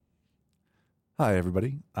Hi,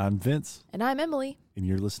 everybody. I'm Vince. And I'm Emily. And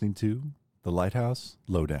you're listening to the Lighthouse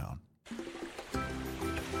Lowdown.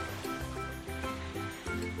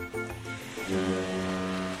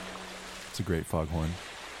 It's a great foghorn.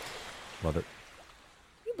 Love it.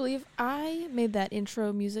 Can you believe I made that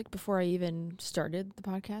intro music before I even started the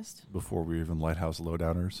podcast? Before we were even Lighthouse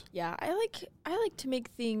Lowdowners. Yeah, I like to make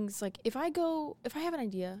things like if I have an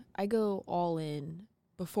idea, I go all in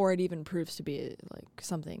before it even proves to be like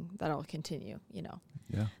something that I'll continue, you know.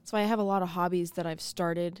 Yeah. So I have a lot of hobbies that I've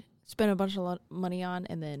started, spent a bunch of money on,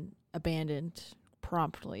 and then abandoned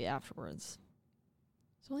promptly afterwards.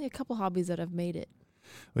 There's only a couple hobbies that have made it.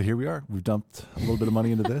 Well, here we are. We've dumped a little bit of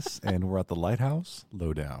money into this, and we're at the Lighthouse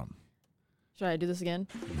Lowdown. Should I do this again?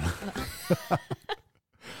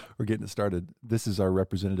 We're getting it started. This is our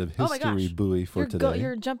representative history buoy for today.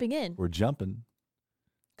 You're jumping in. We're jumping.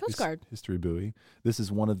 Coast Guard. History buoy. This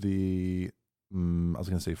is one of the, I was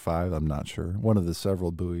going to say 5, I'm not sure. One of the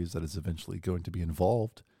several buoys that is eventually going to be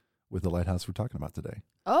involved with the lighthouse we're talking about today.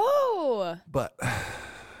 Oh! But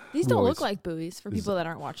these don't look like buoys for people that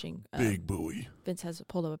aren't watching. Big buoy. Vince has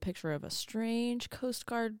pulled up a picture of a strange Coast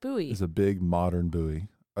Guard buoy. It's a big modern buoy.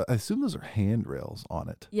 I assume those are handrails on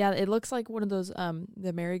it. Yeah, it looks like one of those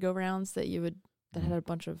the merry-go-rounds that had a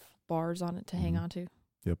bunch of bars on it to hang onto.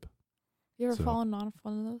 Yep. You ever fallen off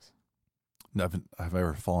one of those? No, I've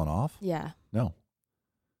ever fallen off? Yeah. No.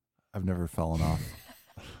 I've never fallen off.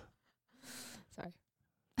 Sorry.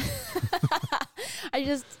 I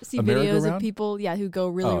just see videos of people, who go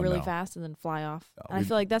really fast and then fly off. No, and I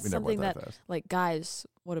feel like that's something that like guys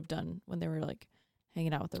would have done when they were like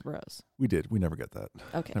hanging out with their bros. We did. We never got that.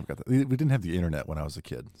 Okay. Never got that. We didn't have the internet when I was a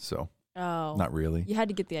kid, so. Oh. Not really. You had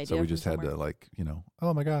to get the idea. So we just had to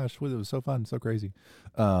oh my gosh, it was so fun, so crazy.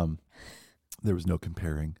 There was no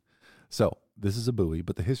comparing. So this is a buoy,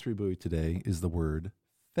 but the history buoy today is the word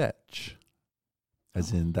fetch.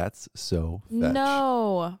 As in, that's so fetch.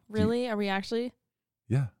 No. Really? Are we actually?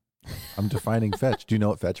 Yeah. I'm defining fetch. Do you know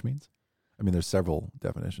what fetch means? I mean, there's several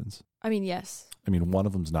definitions. I mean, yes. I mean, one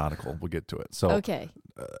of them's nautical. We'll get to it. So okay.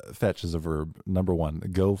 Fetch is a verb. Number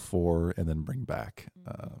 1, go for and then bring back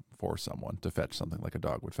for someone, to fetch something like a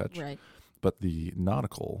dog would fetch. Right. But the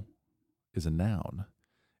nautical is a noun,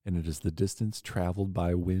 and it is the distance traveled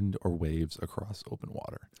by wind or waves across open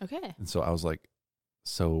water. Okay. And so I was like,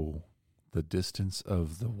 so the distance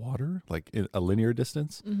of the water, like a linear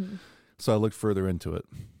distance? Mm-hmm. So I looked further into it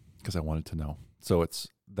because I wanted to know. So it's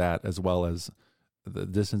that, as well as the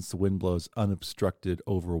distance the wind blows unobstructed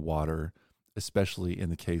over water, especially in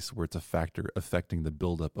the case where it's a factor affecting the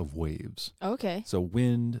buildup of waves. Okay. So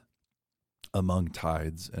wind among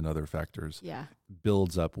tides and other factors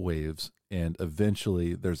builds up waves, and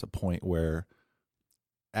eventually there's a point where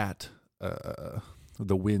at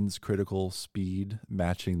the wind's critical speed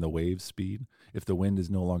matching the wave speed, if the wind is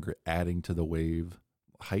no longer adding to the wave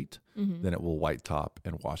height, then it will white top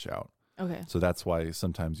and wash out. Okay. So that's why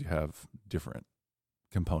sometimes you have different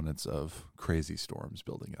components of crazy storms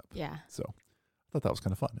building up. Yeah. So I thought that was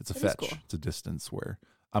kind of fun. It's a fetch. Cool. It's a distance where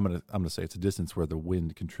I'm gonna say it's a distance where the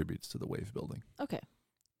wind contributes to the wave building. Okay.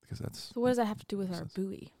 Because that's. So what does that have to do with our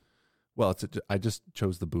buoy? Well, I just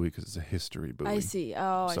chose the buoy because it's a history buoy. I see.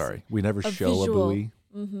 Oh, sorry. I see. We never show visual. A buoy.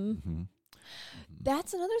 Mm-hmm. Mm-hmm.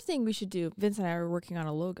 That's another thing we should do. Vince and I are working on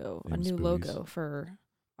a new logo for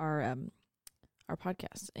our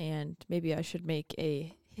podcast, and maybe I should make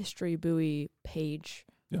a history buoy page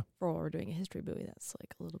for what we're doing. A history buoy that's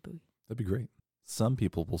like a little buoy. That'd be great. Some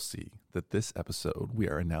people will see that this episode we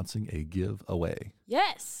are announcing a giveaway.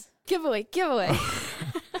 Yes, giveaway.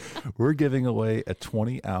 We're giving away a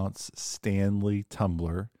 20-ounce Stanley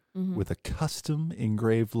tumbler with a custom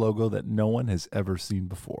engraved logo that no one has ever seen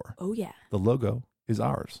before. Oh yeah, the logo is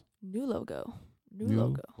ours. New logo.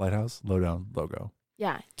 Lighthouse Lowdown logo.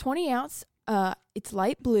 Yeah, 20 ounce. It's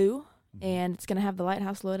light blue, and it's gonna have the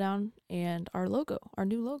Lighthouse Lowdown and our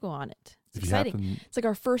new logo on it. It's exciting. It's like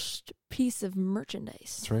our first piece of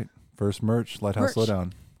merchandise. That's right. First merch, Lighthouse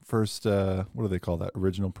Lowdown. First, what do they call that?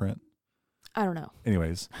 Original print? I don't know.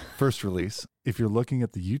 Anyways, first release. If you're looking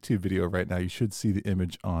at the YouTube video right now, you should see the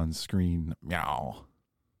image on screen. Meow.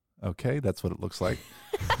 Okay, that's what it looks like.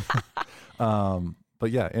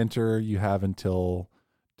 But yeah, enter. You have until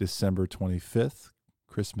December 25th,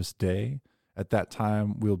 Christmas Day. At that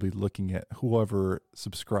time, we'll be looking at whoever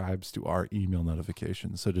subscribes to our email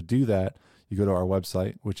notifications. So to do that, you go to our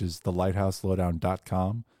website, which is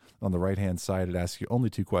thelighthouselowdown.com. On the right-hand side, it asks you only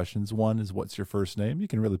 2 questions. One is, what's your first name? You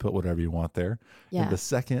can really put whatever you want there. Yeah. And the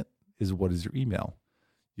second is, what is your email?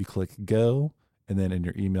 You click go, and then in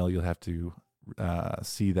your email, you'll have to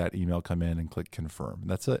see that email come in and click confirm.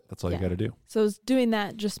 That's it. That's all you got to do. So doing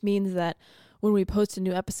that just means that when we post a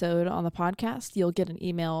new episode on the podcast, you'll get an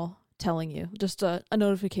email telling you, just a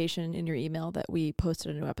notification in your email that we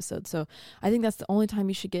posted a new episode. So I think that's the only time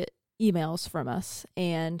you should get emails from us.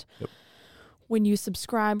 And when you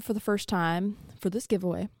subscribe for the first time for this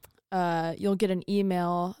giveaway, you'll get an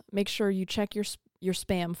email. Make sure you check your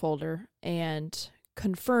spam folder and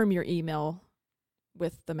confirm your email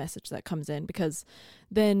with the message that comes in, because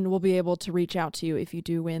then we'll be able to reach out to you if you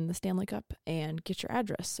do win the Stanley Cup and get your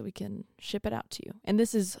address so we can ship it out to you. And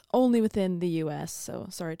this is only within the U.S., so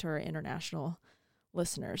sorry to our international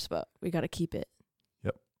listeners, but we got to keep it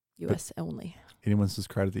U.S. only. Anyone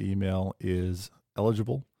subscribed to the email is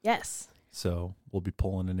eligible. Yes. So we'll be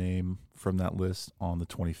pulling a name from that list on the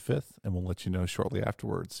 25th, and we'll let you know shortly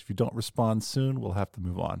afterwards. If you don't respond soon, we'll have to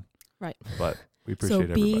move on. Right. But we appreciate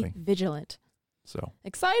everybody. So be vigilant. So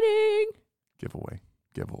exciting. Giveaway.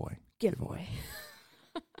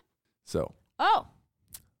 So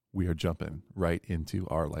we are jumping right into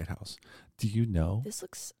our lighthouse. Do you know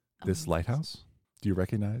this lighthouse? Do you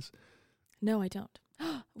recognize? No, I don't.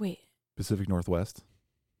 Wait. Pacific Northwest.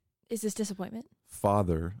 Is this Disappointment?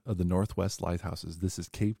 Father of the Northwest lighthouses. This is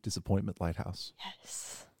Cape Disappointment Lighthouse.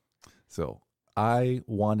 Yes. So I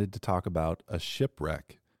wanted to talk about a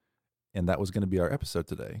shipwreck, and that was going to be our episode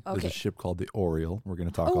today. Okay. There's a ship called the Oriole. We're going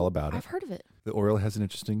to talk all about it. I've heard of it. The Oriole has an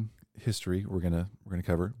interesting history we're gonna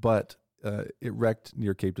cover, but it wrecked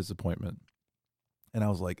near Cape Disappointment. And I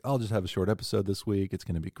was like, I'll just have a short episode this week. It's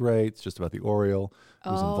going to be great. It's just about the Oriole. It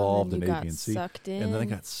was involved in A, B, and C. And then I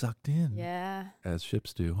got sucked in. Yeah. As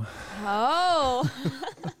ships do. Oh.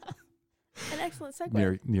 An excellent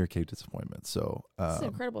segue. Near Cape Disappointment. So it's an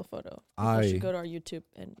incredible photo. I should go to our YouTube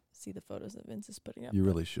and see the photos that Vince is putting up. You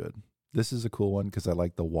really should. This is a cool one because I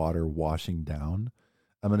like the water washing down.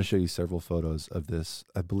 I'm going to show you several photos of this.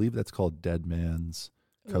 I believe that's called Dead Man's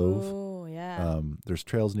Cove. Oh, yeah. There's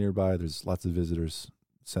trails nearby. There's lots of visitors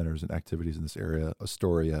centers and activities in this area.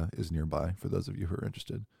 Astoria is nearby for those of you who are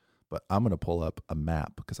interested. But I'm going to pull up a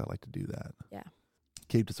map because I like to do that. Yeah.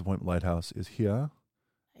 Cape Disappointment Lighthouse is here.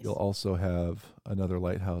 Nice. You'll also have another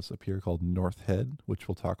lighthouse up here called North Head, which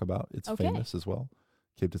we'll talk about. It's famous as well.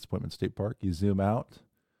 Cape Disappointment State Park. You zoom out.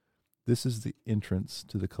 This is the entrance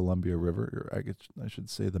to the Columbia River, or I should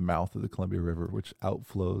say the mouth of the Columbia River, which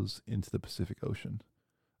outflows into the Pacific Ocean.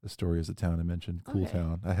 Astoria is the town I mentioned. Cool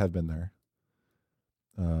town. I have been there.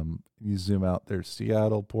 You zoom out, there's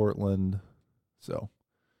Seattle, Portland. So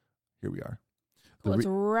here we are. Well, it's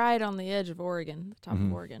right on the edge of Oregon, the top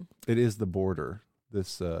of Oregon. It is the border,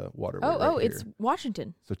 this waterway. It's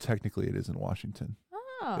Washington. So technically it is in Washington.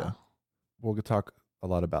 Oh. Yeah. We'll talk a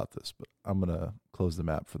lot about this, but I'm going to close the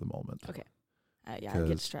map for the moment. Okay. I get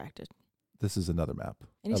distracted. This is another map.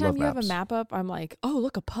 Anytime you have a map up, I'm like, oh,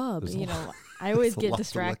 look, a pub. I always get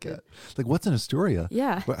distracted. Like, what's in Astoria?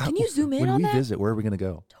 Yeah. Can you zoom in on that? When we visit, where are we going to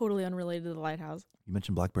go? Totally unrelated to the lighthouse. You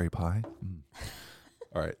mentioned blackberry pie.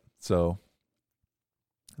 All right. So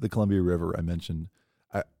the Columbia River I mentioned,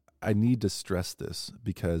 I need to stress this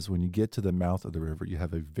because when you get to the mouth of the river, you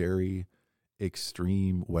have a very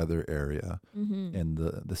extreme weather area. And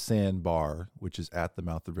the sandbar, which is at the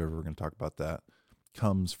mouth of the river, we're going to talk about that,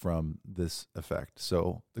 comes from this effect.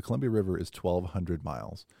 So the Columbia River is 1,200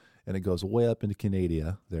 miles, and it goes way up into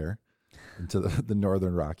Canada there, into the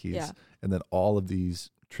northern Rockies. Yeah. And then all of these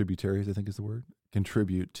tributaries, I think is the word,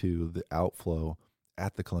 contribute to the outflow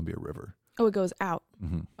at the Columbia River. Oh, it goes out.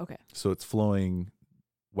 Okay. So it's flowing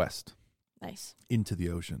west. Nice. Into the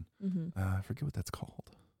ocean. I forget what that's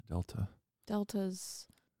called. Delta's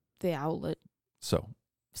the outlet.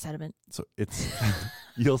 Sediment. So it's,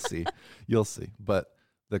 you'll see. But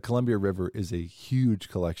the Columbia River is a huge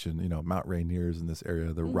collection. Mount Rainier's in this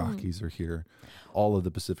area. The Rockies are here. All of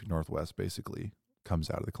the Pacific Northwest basically comes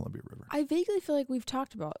out of the Columbia River. I vaguely feel like we've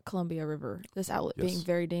talked about Columbia River, this outlet being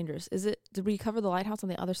very dangerous. Did we cover the lighthouse on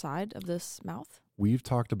the other side of this mouth? We've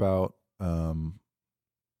talked about,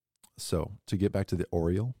 so to get back to the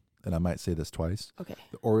Oriole, and I might say this twice. Okay.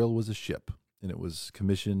 The Oriole was a ship. And it was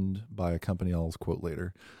commissioned by a company I'll quote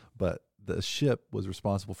later. But the ship was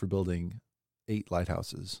responsible for building 8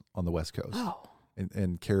 lighthouses on the West Coast. Oh.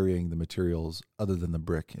 And carrying the materials other than the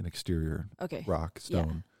brick and exterior rock,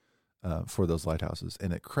 stone, for those lighthouses.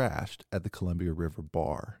 And it crashed at the Columbia River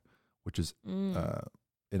Bar, which is, and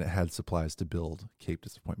it had supplies to build Cape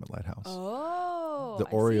Disappointment Lighthouse. Oh, the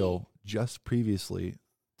Oriole, just previously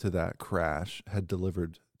to that crash, had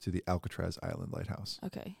delivered to the Alcatraz Island Lighthouse.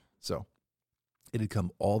 Okay. So it had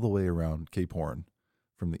come all the way around Cape Horn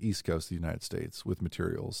from the east coast of the United States with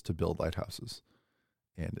materials to build lighthouses.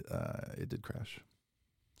 And it did crash.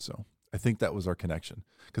 So I think that was our connection.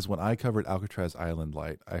 Because when I covered Alcatraz Island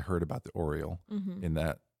Light, I heard about the Oriole in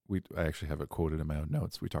that I actually have it quoted in my own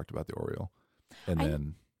notes. We talked about the Oriole, and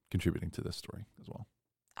then contributing to this story as well.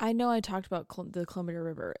 I know I talked about the Columbia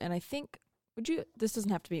River, and I think this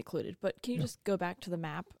doesn't have to be included, but can you just go back to the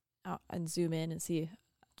map and zoom in and see?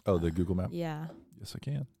 Oh, the Google map? Yeah. Yes, I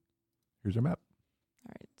can. Here's our map.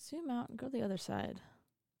 All right, zoom out and go to the other side.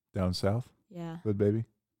 Down south? Yeah. Good, baby.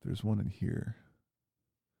 There's one in here.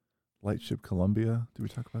 Lightship Columbia. Did we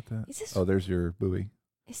talk about that? Oh, there's your buoy.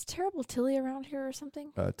 Is Terrible Tilly around here or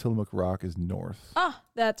something? Tillamook Rock is north. Ah,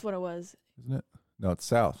 that's what it was. Isn't it? No, it's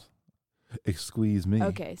south. Excuse me.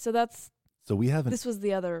 Okay, so we haven't. This was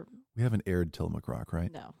the other. We haven't aired Tillamook Rock,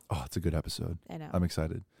 right? No. Oh, it's a good episode. I know. I'm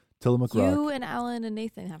excited. Tillamook Rock. You and Alan and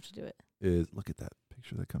Nathan have to do it. Look at that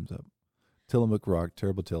picture that comes up. Tillamook Rock,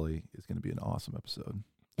 Terrible Tilly is going to be an awesome episode.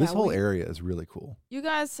 This whole area is really cool. You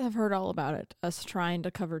guys have heard all about it, us trying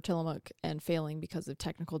to cover Tillamook and failing because of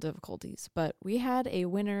technical difficulties. But we had a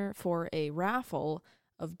winner for a raffle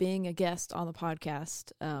of being a guest on the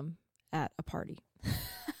podcast at a party.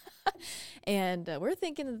 And we're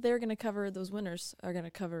thinking that those winners are going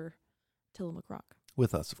to cover Tillamook Rock.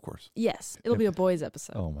 With us, of course. Yes. It'll be a boys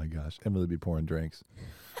episode. Oh, my gosh. Emily will be pouring drinks.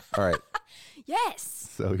 All right. Yes.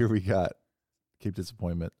 So here we got Cape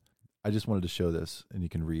Disappointment. I just wanted to show this, and you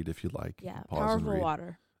can read if you'd like. Yeah, Pause powerful and read.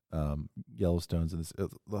 water. Yellowstone's, and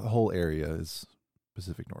the whole area is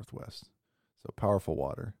Pacific Northwest. So powerful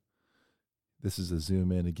water. This is a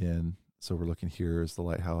zoom in again. So we're looking here is the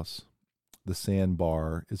lighthouse. The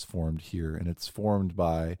sandbar is formed here, and it's formed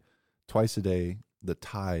by twice a day the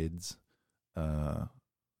tides,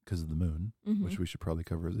 because of the moon, which we should probably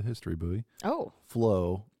cover as a history buoy. Oh.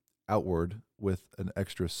 Flow outward with an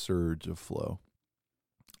extra surge of flow.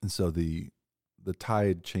 And so the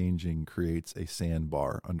tide changing creates a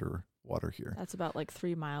sandbar underwater here. That's about like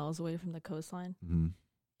 3 miles away from the coastline. Mm-hmm.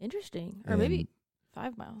 Interesting. Or maybe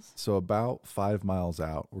 5 miles. So about 5 miles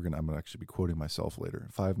out, I'm gonna actually be quoting myself later.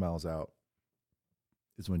 5 miles out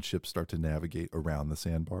is when ships start to navigate around the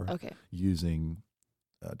sandbar. Okay. Using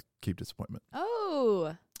Cape Disappointment.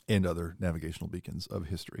 Oh. And other navigational beacons of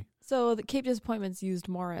history. So the Cape Disappointment's used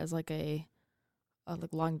more as like a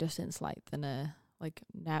long distance light than a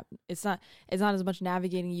it's not as much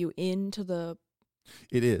navigating you into the.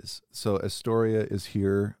 It is. So Astoria is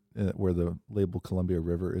here where the label Columbia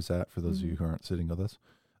River is at, for those of you who aren't sitting with us.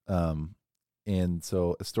 And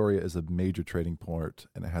so Astoria is a major trading port,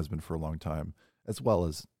 and it has been for a long time, as well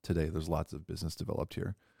as today. There's lots of business developed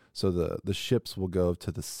here. So the ships will go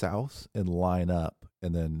to the south and line up,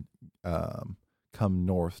 and then come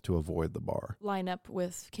north to avoid the bar. Line up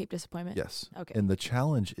with Cape Disappointment? Yes. Okay. And the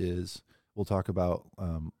challenge is, we'll talk about,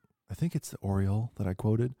 I think it's the Oriole that I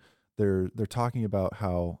quoted. They're talking about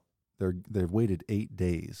how they've waited 8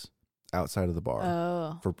 days outside of the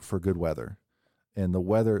bar for good weather. And the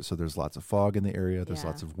weather, so there's lots of fog in the area. There's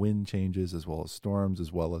lots of wind changes, as well as storms,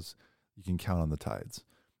 as well as you can count on the tides.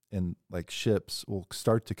 And like ships will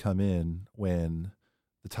start to come in when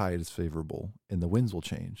the tide is favorable and the winds will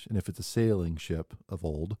change. And if it's a sailing ship of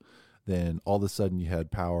old, then all of a sudden you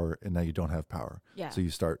had power and now you don't have power. Yeah. So you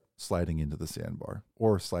start sliding into the sandbar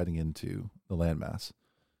or sliding into the landmass.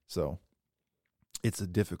 So it's a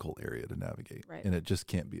difficult area to navigate, and it just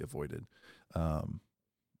can't be avoided.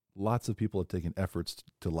 Lots of people have taken efforts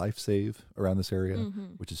to life save around this area,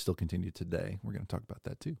 which is still continued today. We're going to talk about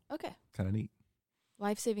that too. Okay. Kind of neat.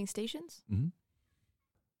 Life-saving stations? Mm-hmm.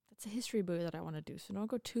 That's a history buoy that I want to do, so don't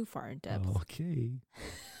go too far in depth. Okay.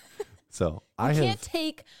 So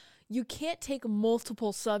you can't take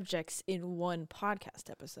multiple subjects in one podcast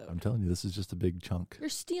episode. I'm telling you, this is just a big chunk. You're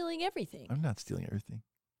stealing everything. I'm not stealing everything.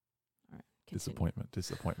 All right. Disappointment. Cape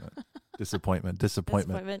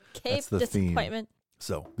Disappointment.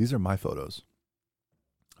 So these are my photos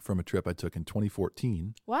from a trip I took in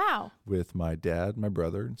 2014. Wow. With my dad, my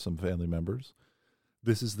brother, and some family members.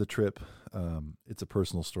 This is the trip. It's a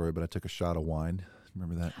personal story, but I took a shot of wine.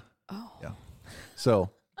 Remember that? Oh. Yeah. So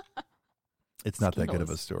it's not that good of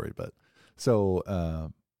a story, but so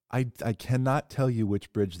I cannot tell you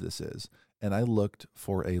which bridge this is. And I looked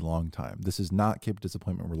for a long time. This is not Cape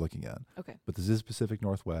Disappointment we're looking at. Okay. But this is Pacific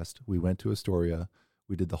Northwest. We went to Astoria.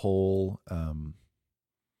 We did the whole, oh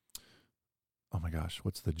my gosh,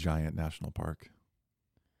 what's the giant national park?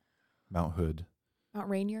 Mount Hood. Mount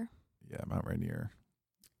Rainier? Yeah, Mount Rainier.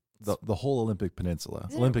 The whole Olympic Peninsula.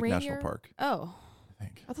 Olympic National Park. Oh. I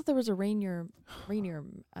think. I thought there was a Rainier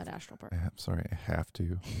National Park. Sorry, I have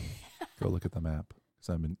to go look at the map because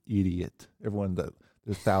I'm an idiot. Everyone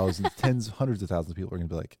there's thousands, hundreds of thousands of people are going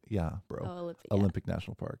to be like, yeah, bro, Olympic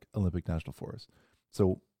National Park, Olympic National Forest.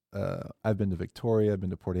 So I've been to Victoria. I've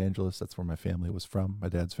been to Port Angeles. That's where my family was from, my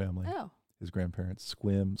dad's family. Oh. His grandparents.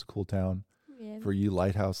 Sequim, it's a cool town. For you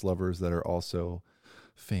Lighthouse lovers that are also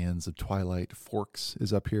fans of Twilight, Forks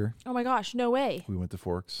is up here. Oh my gosh, no way. We went to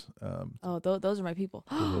Forks. Those are my people.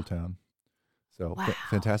 A little town. So wow.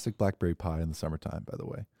 Fantastic blackberry pie in the summertime, by the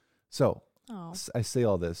way. So I say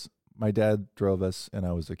all this. My dad drove us, and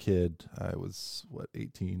I was a kid. I was,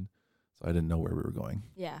 18? So I didn't know where we were going.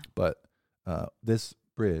 Yeah. But this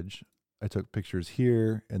bridge, I took pictures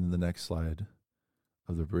here, and then the next slide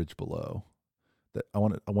of the bridge below. That I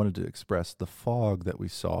wanted to express the fog that we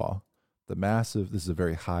saw, the massive. This is a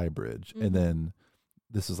very high bridge, and then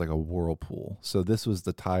this is like a whirlpool. So this was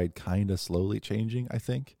the tide kind of slowly changing, I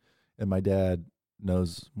think. And my dad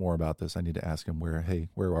knows more about this. I need to ask him where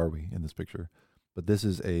are we in this picture? But this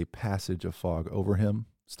is a passage of fog over him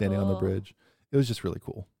standing on the bridge. It was just really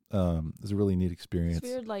cool. It was a really neat experience. It's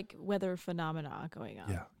weird, like weather phenomena going on.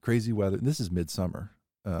 Yeah, crazy weather. This is midsummer,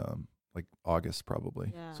 like August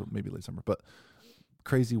probably. Yeah. So maybe late summer, but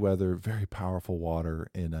crazy weather, very powerful water,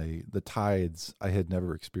 and the tides. I had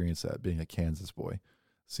never experienced that being a Kansas boy,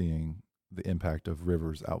 seeing the impact of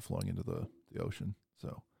rivers outflowing into the ocean.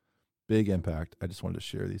 So big impact. I just wanted to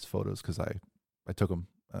share these photos because I took them.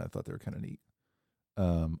 I thought they were kind of neat.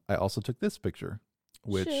 I also took this picture,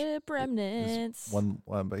 which ship remnants.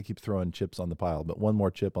 I keep throwing chips on the pile, but one more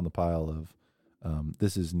chip on the pile of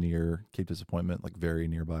this is near Cape Disappointment, like very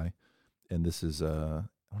nearby, and this is I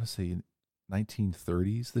want to say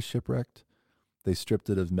 1930s. The shipwrecked. They stripped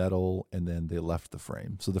it of metal and then they left the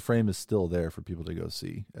frame, so the frame is still there for people to go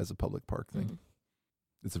see as a public park thing.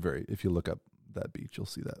 It's if you look up that beach, you'll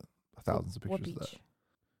see that thousands of pictures of that.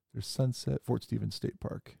 There's Sunset, Fort Stevens State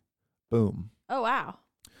Park. Boom. Oh, wow.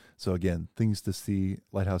 So again, things to see.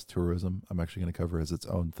 Lighthouse tourism, I'm actually going to cover as its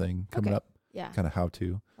own thing coming up. Yeah. Kind of how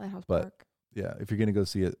to. Lighthouse but Park. Yeah, if you're going to go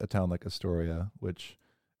see a town like Astoria, which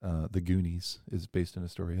the Goonies is based in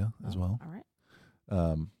Astoria as well. All right.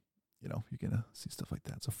 You're going to see stuff like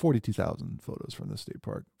that. So 42,000 photos from the state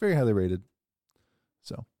park. Very highly rated.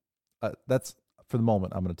 So that's, for the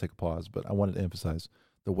moment, I'm going to take a pause, but I wanted to emphasize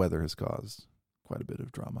the weather has caused quite a bit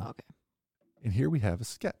of drama. Okay. And here we have a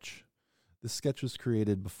sketch. This sketch was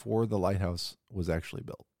created before the lighthouse was actually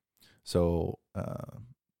built. So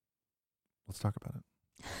let's talk about it.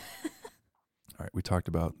 All right, we talked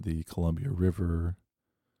about the Columbia River,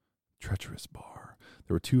 treacherous bar.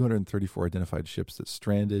 There were 234 identified ships that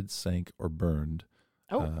stranded, sank, or burned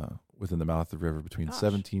within the mouth of the river between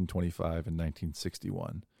 1725 and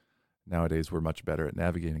 1961. Nowadays, we're much better at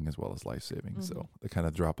navigating as well as life-saving. So the kind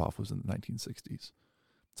of drop-off was in the 1960s.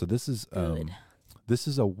 So this is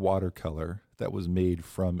a watercolor that was made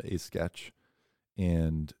from a sketch,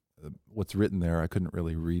 and what's written there, I couldn't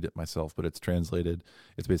really read it myself, but it's translated.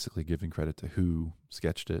 It's basically giving credit to who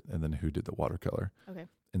sketched it and then who did the watercolor. Okay.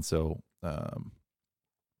 And so I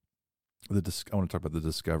want to talk about the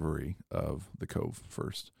discovery of the cove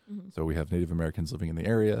first. So we have Native Americans living in the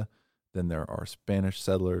area, then there are Spanish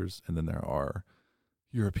settlers, and then there are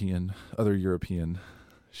other European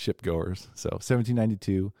shipgoers. So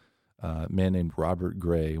 1792, a man named Robert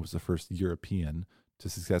Gray was the first European to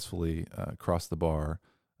successfully cross the bar.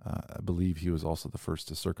 I believe he was also the first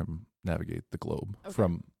to circumnavigate the globe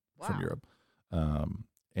from Europe.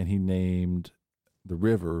 And he named the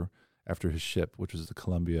river after his ship, which was the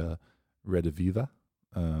Columbia Rediviva.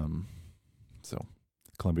 So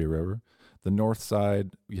Columbia River. The north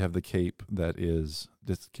side, you have the Cape that is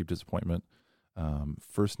Cape Disappointment,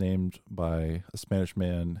 first named by a Spanish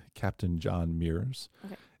man, Captain John Mears.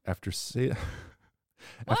 Okay. After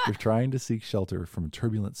trying to seek shelter from a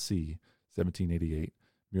turbulent sea, 1788,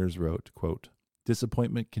 Mears wrote, quote,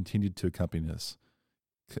 "Disappointment continued to accompany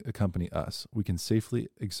us. We can safely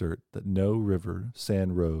exert that no river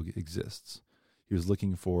San Rogue exists." He was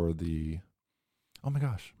looking for oh my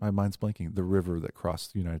gosh, my mind's blanking, the river that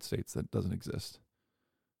crossed the United States that doesn't exist.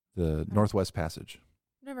 The Northwest Passage.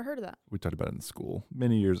 Never heard of that. We talked about it in school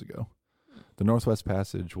many years ago. The Northwest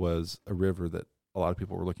Passage was a river that a lot of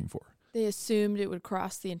people were looking for. They assumed it would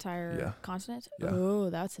cross the entire continent? Yeah. Oh,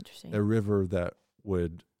 that's interesting. A river that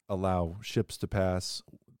would allow ships to pass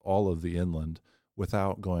all of the inland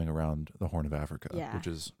without going around the Horn of Africa, which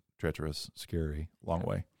is treacherous, scary, long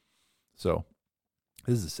way. So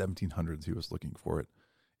this is the 1700s. He was looking for it,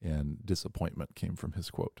 and disappointment came from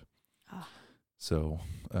his quote. So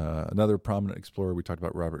another prominent explorer, we talked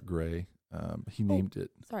about Robert Gray. He named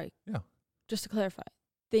it. Sorry. Yeah. Just to clarify,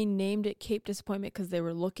 they named it Cape Disappointment because they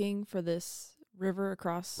were looking for this river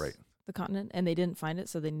across the continent, and they didn't find it,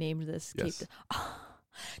 so they named this Cape.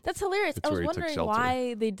 That's hilarious. I was wondering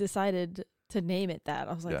why they decided to name it that.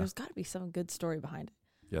 I was like, there's got to be some good story behind it.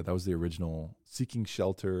 Yeah, that was the original, seeking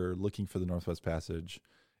shelter, looking for the Northwest Passage.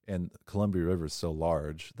 And Columbia River is so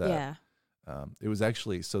large that It was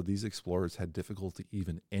actually, so these explorers had difficulty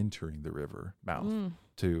even entering the river mouth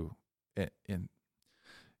and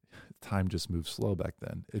time just moved slow back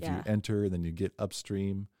then. If you enter, then you get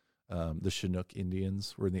upstream. The Chinook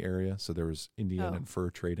Indians were in the area, so there was Indian and fur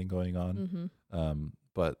trading going on.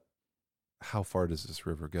 But how far does this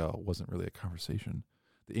river go? It wasn't really a conversation.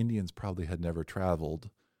 The Indians probably had never traveled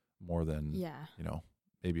more than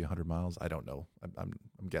maybe 100 miles. I don't know. I'm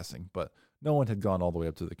guessing, but no one had gone all the way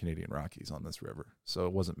up to the Canadian Rockies on this river, so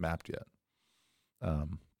it wasn't mapped yet.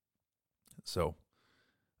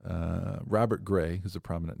 Robert Gray, who's a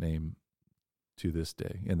prominent name to this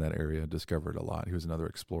day in that area, discovered a lot. He was another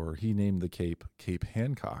explorer. He named the Cape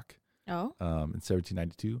Hancock in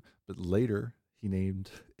 1792, but later he named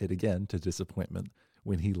it again to disappointment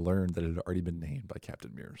when he learned that it had already been named by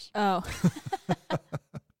Captain Mears. Oh.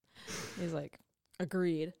 He's like,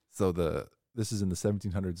 agreed. So this is in the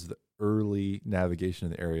 1700s, the early navigation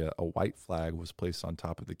in the area. A white flag was placed on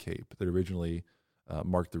top of the cape that originally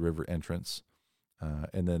marked the river entrance.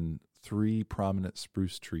 And then 3 prominent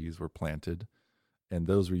spruce trees were planted, and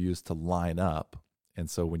those were used to line up. And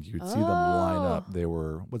so when you would see them line up, they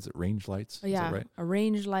were, range lights? Oh, yeah, is that right?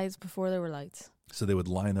 Range lights before there were lights. So they would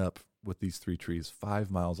line up with these 3 trees 5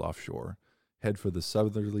 miles offshore, head for the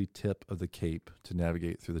southerly tip of the cape to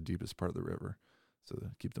navigate through the deepest part of the river, so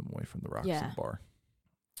to keep them away from the rocks and the bar.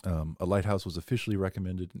 A lighthouse was officially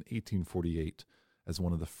recommended in 1848 as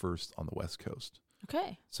one of the first on the West Coast.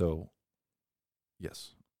 Okay. So,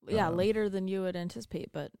 yes. Yeah, later than you would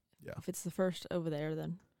anticipate, but if it's the first over there,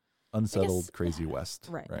 then... Unsettled, crazy West.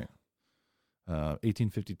 Right.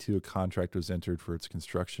 1852, a contract was entered for its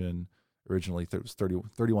construction. Originally, it was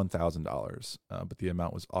 $31,000, but the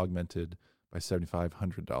amount was augmented by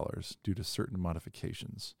 $7,500 due to certain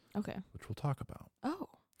modifications. Okay. Which we'll talk about. Oh.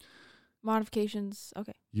 Modifications.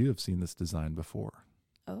 Okay. You have seen this design before.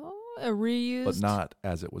 Oh, a reused. But not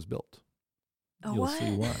as it was built. Oh, You'll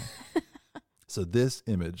see why. So this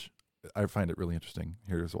image, I find it really interesting.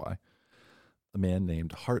 Here's why. A man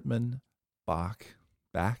named Hartman Bach,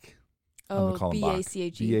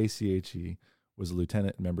 B-A-C-H-E. B-A-C-H-E, was a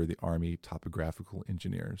lieutenant and member of the Army Topographical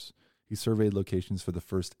Engineers. He surveyed locations for the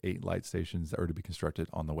first 8 light stations that were to be constructed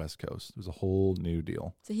on the West Coast. It was a whole new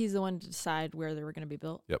deal. So he's the one to decide where they were going to be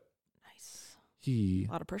built? Yep. Nice. A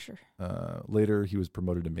lot of pressure. Later, he was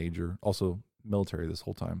promoted to major, also military this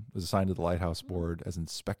whole time. Was assigned to the Lighthouse Board as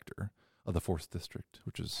inspector of the 4th District,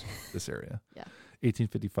 which is this area.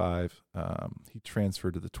 1855, he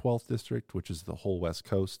transferred to the 12th District, which is the whole West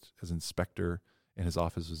Coast, as inspector, and his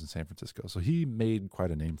office was in San Francisco. So he made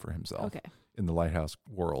quite a name for himself in the lighthouse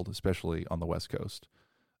world, especially on the West Coast.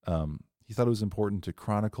 He thought it was important to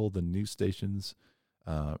chronicle the new stations,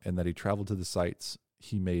 and that he traveled to the sites.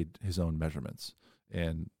 He made his own measurements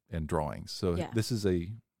and drawings. So this is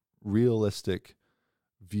a realistic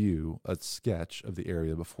view, a sketch of the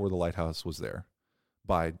area before the lighthouse was there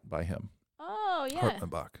by him. Oh, yeah. Hartman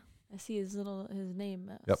Bach. I see his name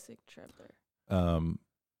signature up there.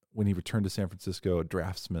 When he returned to San Francisco, a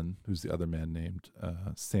draftsman, who's the other man named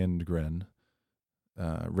Sandgren,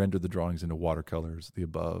 rendered the drawings into watercolors. The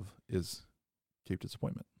above is Cape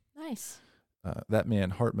Disappointment. Nice. That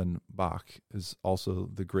man, Hartman Bach, is also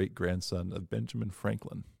the great-grandson of Benjamin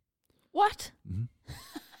Franklin. What? Mm-hmm.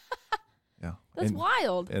 Yeah. That's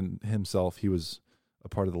wild. And himself, he was a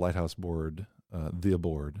part of the Lighthouse Board, the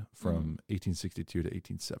board, from 1862 to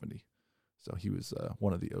 1870. So he was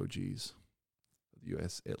one of the OGs of the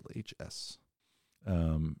USLHS.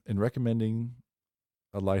 In recommending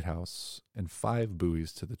a lighthouse and 5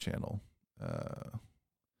 buoys to the channel,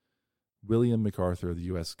 William MacArthur of the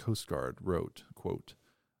U.S. Coast Guard wrote, quote,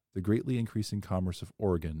 "The greatly increasing commerce of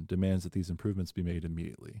Oregon demands that these improvements be made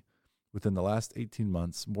immediately. Within the last 18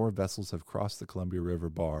 months, more vessels have crossed the Columbia River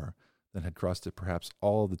bar than had crossed it perhaps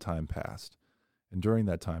all the time past. And during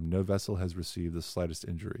that time, no vessel has received the slightest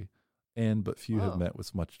injury, and but few have met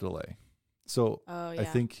with much delay." So I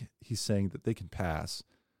think he's saying that they can pass,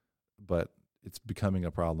 but it's becoming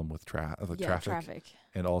a problem with traffic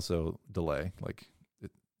and also delay. Like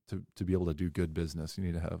to be able to do good business, you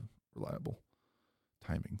need to have reliable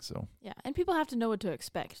timing. So and people have to know what to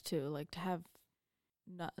expect too. Like to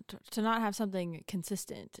not have something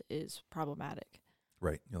consistent is problematic.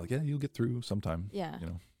 Right. You're like, you'll get through sometime. Yeah.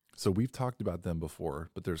 So we've talked about them before,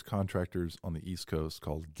 but there's contractors on the East Coast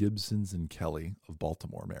called Gibsons and Kelly of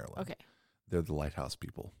Baltimore, Maryland. Okay. They're the lighthouse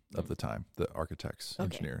people of the time, the architects,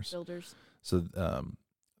 engineers. Builders. So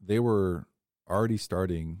they were already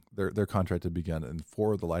starting, their contract had begun, and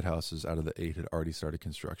 4 of the lighthouses out of the 8 had already started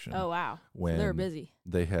construction. Oh, wow. When so they were busy.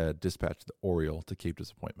 They had dispatched the Oriole to Cape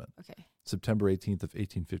Disappointment. Okay. September 18th of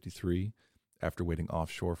 1853, After waiting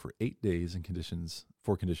offshore for 8 days and conditions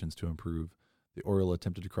to improve, the Oriole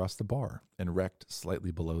attempted to cross the bar and wrecked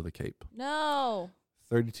slightly below the Cape. No.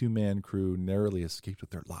 32-man crew narrowly escaped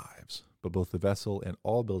with their lives, but both the vessel and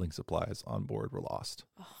all building supplies on board were lost.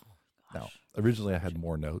 Oh, gosh. Now, originally I had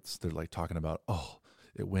more notes. They're like talking about,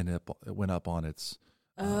 it went up on its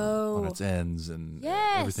ends, and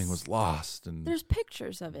everything was lost. And there's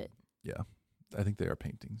pictures of it. Yeah, I think they are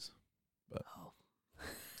paintings. But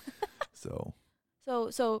so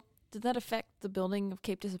did that affect the building of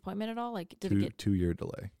Cape Disappointment at all? Like, did it get 2-year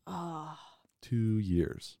delay? Oh, 2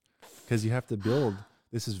 years, because you have to build.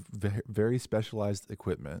 This is very specialized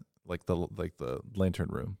equipment. Like the lantern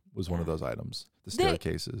room was one of those items. The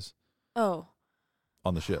staircases. On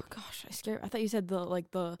the ship. Oh, gosh, I thought you said I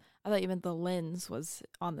thought you meant the lens was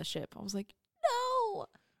on the ship. I was like, no.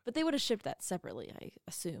 But they would have shipped that separately, I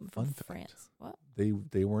assume, from France. What?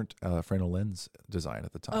 They weren't Fresnel lens design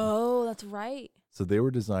at the time. Oh, that's right. So they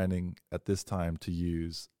were designing at this time to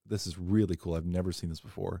use. This is really cool. I've never seen this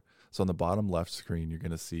before. So on the bottom left screen, you're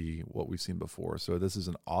going to see what we've seen before. So this is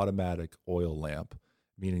an automatic oil lamp,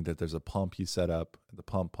 meaning that there's a pump you set up. The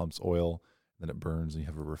pump pumps oil, then it burns, and you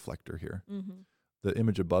have a reflector here. Mm-hmm. The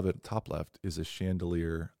image above it, top left, is a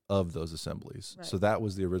chandelier of those assemblies. Right. So that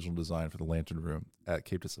was the original design for the lantern room at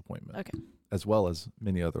Cape Disappointment, as well as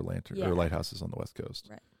many other or lighthouses on the West Coast.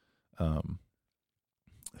 Right.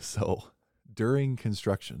 So during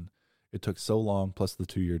construction, it took so long, plus the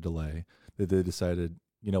 2-year delay, that they decided,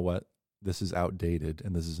 you know what, this is outdated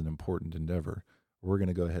and this is an important endeavor. We're going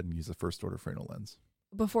to go ahead and use the first order Fresnel lens.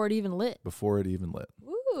 Before it even lit? Before it even lit.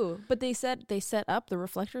 Ooh, but they said they set up the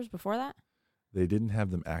reflectors before that? They didn't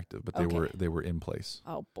have them active, but they were in place.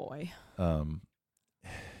 Oh, boy. Yeah,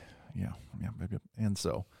 maybe. And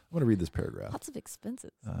so I'm going to read this paragraph. Lots of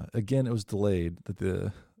expenses. Again, it was delayed. That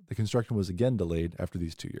the construction was again delayed after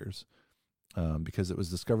these 2 years because it was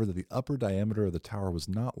discovered that the upper diameter of the tower was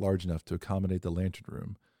not large enough to accommodate the lantern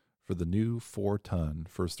room for the new 4-ton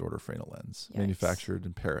first-order Fresnel lens, manufactured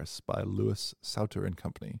in Paris by Louis Sauter and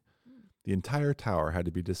Company. The entire tower had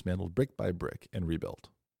to be dismantled brick by brick and rebuilt.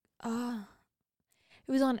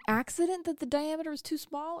 It was on accident that the diameter was too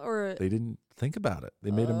small, or they didn't think about it.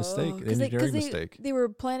 They made a mistake, an engineering mistake. They were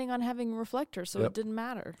planning on having reflectors, so it didn't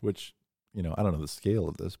matter. Which, I don't know the scale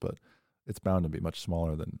of this, but it's bound to be much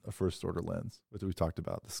smaller than a first order lens. But we talked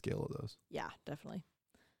about the scale of those. Yeah, definitely.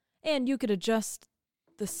 And you could adjust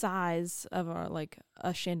the size of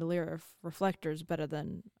a chandelier of reflectors better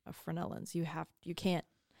than a Fresnel lens. You can't.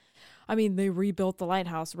 I mean, they rebuilt the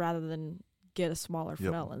lighthouse rather than get a smaller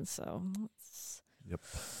Fresnel lens, so.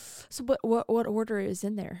 So, but what order is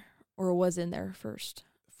in there, or was in there first?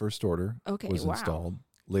 First order was installed.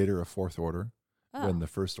 Later, a fourth order when the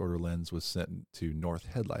first order lens was sent to North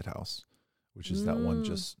Head Lighthouse, which is that one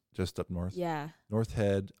just up north. Yeah. North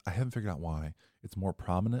Head, I haven't figured out why. It's more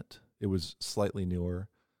prominent. It was slightly newer,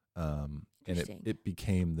 and it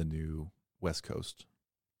became the new West Coast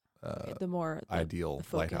the more ideal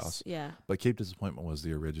lighthouse. Yeah. But Cape Disappointment was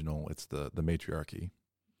the original. It's the matriarchy.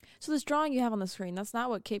 So this drawing you have on the screen, that's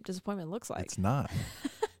not what Cape Disappointment looks like. It's not.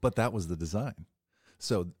 But that was the design.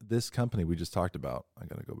 So this company we just talked about, I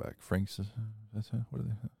got to go back. Frank's, what are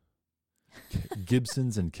they?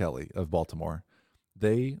 Gibson's and Kelly of Baltimore.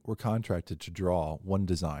 They were contracted to draw one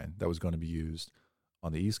design that was going to be used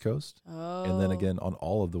on the East Coast. And then again on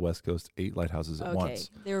all of the West Coast, 8 lighthouses at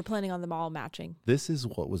once. They were planning on them all matching. This is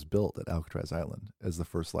what was built at Alcatraz Island as the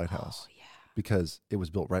first lighthouse. Oh, yeah. Because it was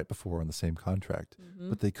built right before on the same contract.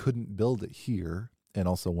 But they couldn't build it here and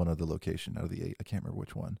also one other location out of the 8. I can't remember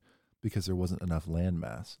which one because there wasn't enough land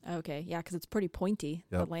mass. Okay, yeah, because it's pretty pointy,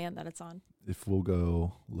 the land that it's on. If we'll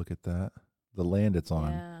go look at that, the land it's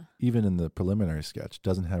on, even in the preliminary sketch,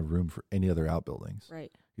 doesn't have room for any other outbuildings.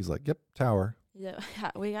 Right. He's like, yep, tower. Yeah,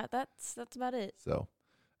 we got that's about it. So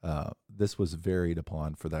this was varied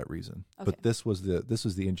upon for that reason. Okay. But this was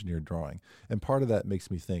the engineered drawing. And part of that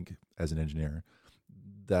makes me think, as an engineer,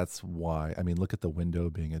 that's why, look at the window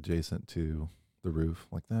being adjacent to the roof.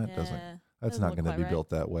 Like that's not going to be built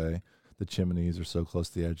that way. The chimneys are so close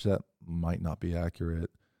to the edge, that might not be accurate.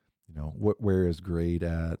 Where is grade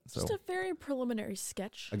at? So just a very preliminary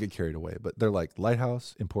sketch. I get carried away, but they're like,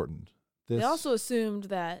 lighthouse, important. They also assumed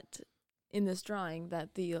that in this drawing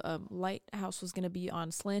that the lighthouse was going to be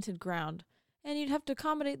on slanted ground, and you'd have to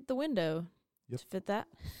accommodate the window to fit that.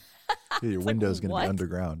 Yeah, your window's going to be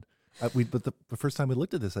underground. But the first time we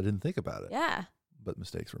looked at this, I didn't think about it. Yeah. But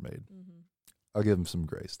mistakes were made. Mm-hmm. I'll give them some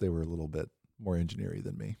grace. They were a little bit more engineering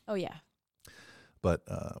than me. Oh, yeah. But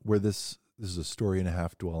where this is a story and a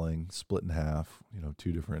half dwelling, split in half,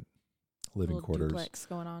 2 different living little quarters. Duplex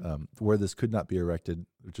going on. Where this could not be erected,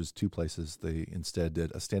 which is 2 places, they instead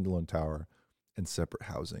did a standalone tower and separate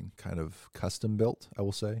housing, kind of custom built, I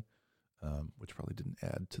will say, which probably didn't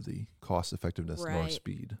add to the cost effectiveness nor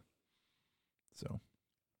speed. So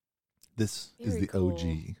this is the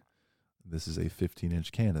OG. This is a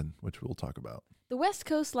 15-inch cannon, which we'll talk about. The West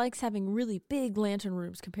Coast likes having really big lantern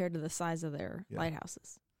rooms compared to the size of their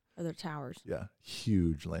lighthouses or their towers. Yeah,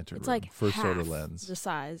 huge lantern room. It's like first half order lens. the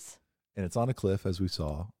size. And it's on a cliff, as we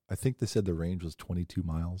saw. I think they said the range was 22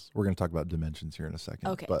 miles. We're going to talk about dimensions here in a second.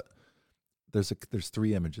 Okay. But there's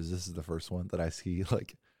 3 images. This is the first one that I see.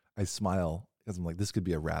 Like, I smile because I'm like, this could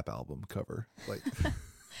be a rap album cover. Like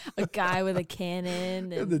a guy with a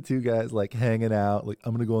cannon. And the 2 guys like hanging out. Like,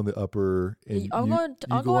 I'm going to go in the upper. And I'll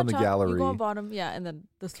go on the top, gallery. You go on bottom. Yeah. And then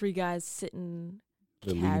the 3 guys sitting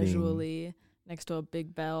casually next to a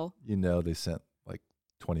big bell. They spent like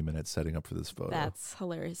 20 minutes setting up for this photo. That's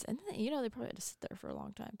hilarious. And they probably had to sit there for a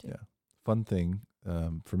long time too. Yeah. Fun thing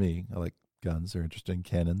for me, I like guns. They're interesting.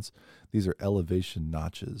 Cannons. These are elevation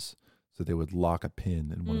notches. So they would lock a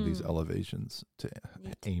pin in one of these elevations to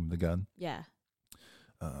aim the gun. Yeah.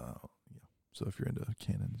 So if you're into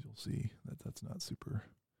cannons, you'll see that that's not super.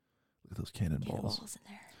 Look at those cannonballs in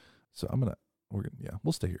there. So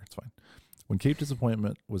we'll stay here. It's fine. When Cape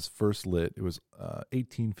Disappointment was first lit, it was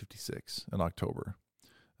 1856 in October.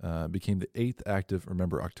 Became the 8th active.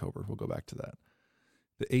 Remember October? We'll go back to that.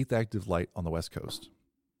 The 8th active light on the West Coast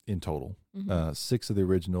in total. 6 of the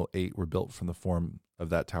original 8 were built from the form of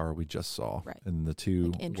that tower we just saw. Right. And the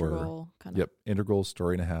 2 integral, were integral,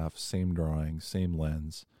 story and a half, same drawing, same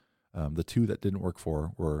lens. The 2 that didn't work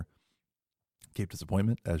for were Cape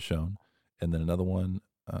Disappointment, as shown, and then another one,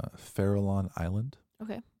 Farallon Island.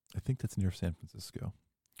 Okay. I think that's near San Francisco.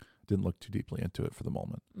 Didn't look too deeply into it for the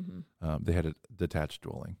moment. Mm-hmm. They had a detached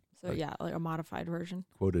dwelling. So like a modified version.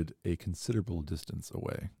 Quoted a considerable distance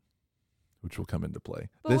away, which will come into play.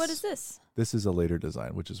 But what is this? This is a later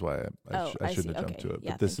design, which is why I shouldn't have jumped to it.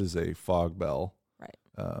 Yeah, but this is a fog bell. Right.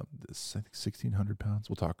 This, I think, 1,600 pounds.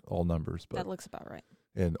 We'll talk all numbers. But that looks about right.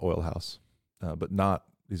 An oil house. But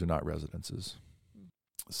these are not residences.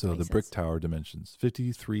 So the brick tower dimensions,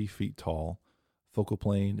 53 feet tall. Focal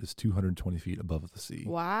plane is 220 feet above the sea.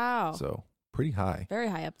 Wow. So pretty high. Very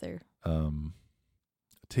high up there.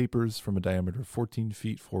 Tapers from a diameter of 14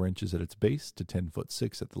 feet 4 inches at its base to 10 foot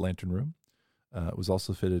 6 at the lantern room. It was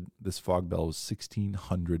also fitted. This fog bell was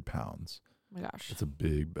 1,600 pounds. Oh my gosh. It's a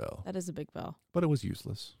big bell. That is a big bell. But it was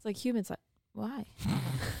useless. It's like human size. Why?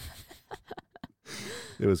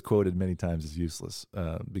 It was quoted many times as useless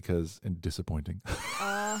and disappointing.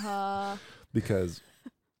 Because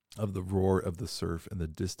of the roar of the surf and the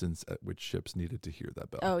distance at which ships needed to hear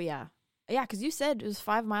that bell. Oh, yeah. Yeah, because you said it was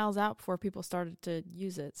 5 miles out before people started to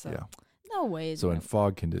use it. So no way. So in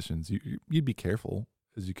fog conditions, you'd be careful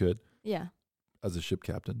as you could. Yeah. As a ship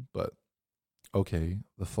captain. But, okay,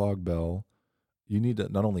 the fog bell, you need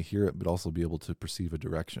to not only hear it, but also be able to perceive a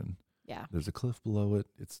direction. Yeah. There's a cliff below it.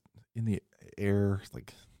 It's in the air,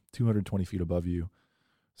 like 220 feet above you.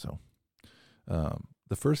 So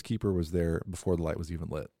the first keeper was there before the light was even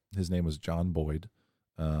lit. His name was John Boyd.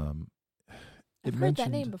 I've heard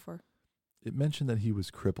that name before. It mentioned that he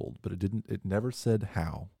was crippled, but it never said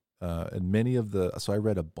how. And so I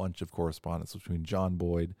read a bunch of correspondence between John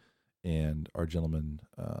Boyd and our gentleman,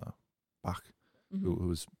 Bach, who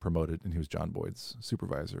was promoted, and he was John Boyd's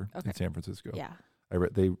supervisor in San Francisco. Yeah.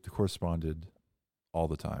 They corresponded all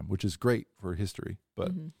the time, which is great for history.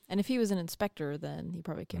 But and if he was an inspector, then he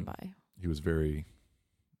probably came by.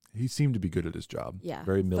 He seemed to be good at his job. Yeah.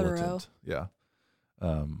 Very militant. Thorough. Yeah.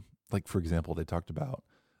 Like, for example, they talked about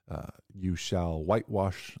you shall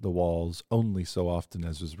whitewash the walls only so often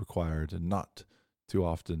as is required, and not too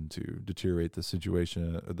often to deteriorate the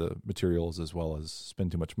situation, the materials, as well as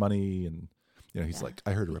spend too much money. And he's like,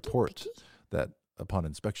 I heard a report that upon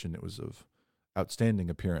inspection it was of outstanding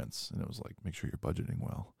appearance, and it was like, make sure you're budgeting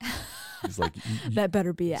well. He's like, that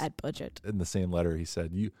better be at budget. In the same letter, he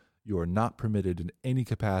said, you are not permitted in any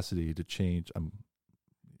capacity to change. I'm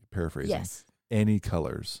paraphrasing. Yes. Any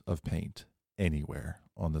colors of paint anywhere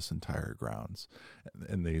on this entire grounds.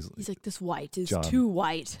 And he's like, this white is too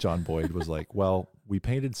white. John Boyd was like, well, we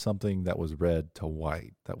painted something that was red to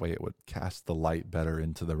white. That way it would cast the light better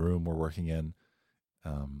into the room we're working in.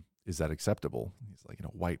 Is that acceptable? He's like,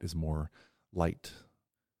 white is more light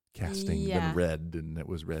casting than red, and it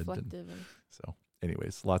was red. So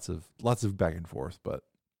anyways, lots of back and forth, but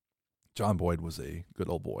John Boyd was a good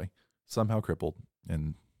old boy, somehow crippled,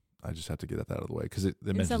 and I just had to get that out of the way because it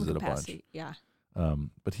mentions it a bunch. Yeah.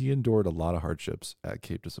 But he endured a lot of hardships at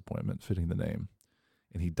Cape Disappointment, fitting the name.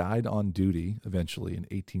 And he died on duty eventually in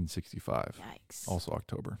 1865. Yikes. Also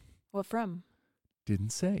October. What from?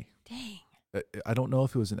 Didn't say. Dang. I don't know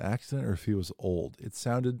if it was an accident or if he was old. It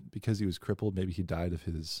sounded because he was crippled. Maybe he died of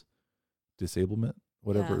his disablement,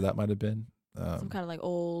 whatever that might have been. Some kind of like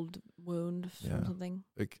old wound from something.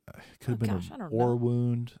 It could have been an ore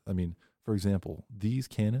wound. I mean, for example, these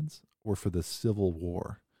cannons were for the Civil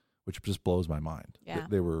War, which just blows my mind. Yeah.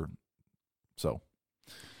 They were so.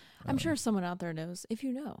 I'm sure someone out there knows, if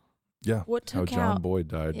you know. Yeah. What took how John Boyd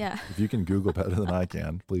died. Yeah. If you can Google better than I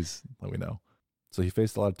can, please let me know. So he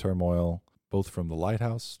faced a lot of turmoil, both from the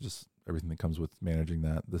lighthouse, just everything that comes with managing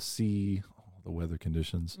that, the sea, the weather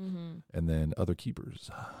conditions, and then other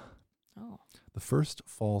keepers. Oh. The first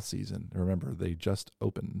fall season, remember, they just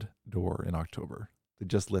opened door in October. They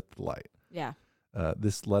just lit the light. Yeah.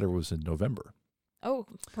 This letter was in November. Oh,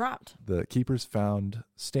 prompt. The keepers found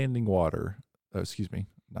standing water.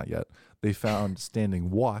 Not yet. They found standing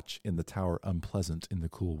watch in the tower unpleasant in the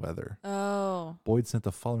cool weather. Oh. Boyd sent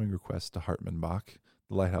the following request to Hartman Bach,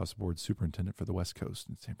 the Lighthouse Board superintendent for the West Coast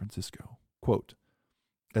in San Francisco. Quote,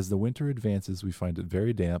 as the winter advances, we find it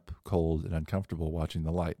very damp, cold, and uncomfortable watching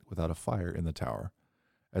the light without a fire in the tower.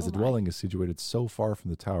 As the dwelling is situated so far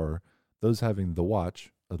from the tower, those having the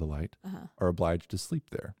watch of the light are obliged to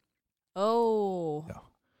sleep there. Oh. Yeah.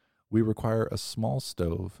 We require a small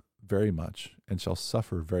stove very much and shall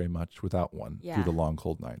suffer very much without one through the long,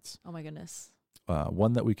 cold nights. Oh, my goodness.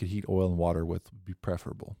 One that we could heat oil and water with would be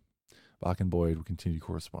preferable. Bach and Boyd would continue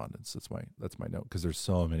correspondence. That's my note, because there's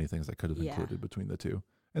so many things that could have included between the two.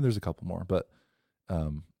 And there's a couple more, but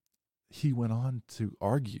he went on to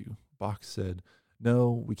argue. Bach said,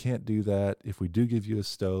 no, we can't do that. If we do give you a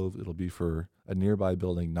stove, it'll be for a nearby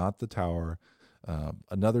building, not the tower.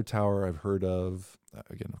 Another tower I've heard of,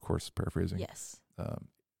 again, of course, paraphrasing. Yes.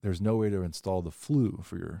 There's no way to install the flue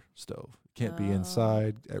for your stove. It can't be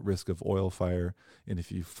inside at risk of oil fire. And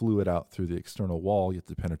if you flue it out through the external wall, you have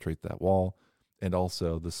to penetrate that wall. And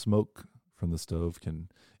also the smoke from the stove can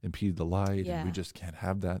impede the light. And we just can't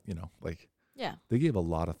have that, they gave a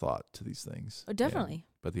lot of thought to these things. Oh, definitely.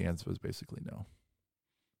 But the answer was basically no.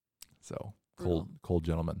 So cold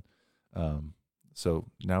gentleman. So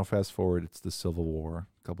now fast forward, it's the Civil War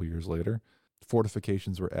a couple years later.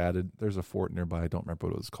 Fortifications were added. There's a fort nearby. I don't remember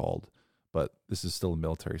what it was called, but this is still a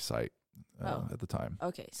military site at the time.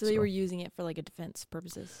 Okay, so they were using it for like a defense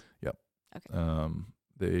purposes. Yep. Okay.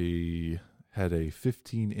 They had a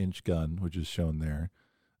 15-inch gun, which is shown there,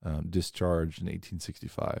 discharged in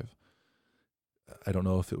 1865. I don't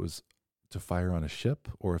know if it was to fire on a ship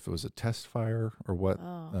or if it was a test fire or what,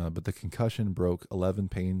 but the concussion broke 11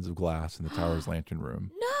 panes of glass in the tower's lantern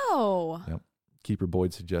room. No. Yep. Keeper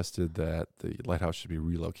Boyd suggested that the lighthouse should be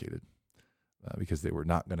relocated because they were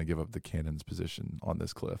not going to give up the cannon's position on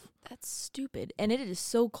this cliff. That's stupid. And it is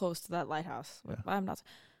so close to that lighthouse. Yeah. I'm not.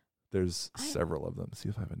 There's several of them. See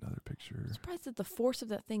if I have another picture. I'm surprised that the force of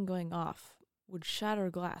that thing going off would shatter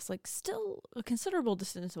glass, like still a considerable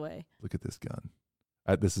distance away. Look at this gun.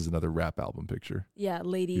 This is another rap album picture. Yeah,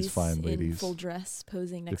 ladies, these fine ladies in full dress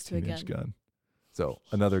posing next to a gun. 15-inch gun. So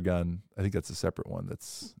another gun. I think that's a separate one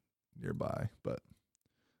that's nearby, but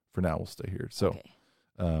for now we'll stay here. So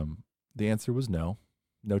the answer was no.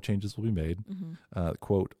 No changes will be made.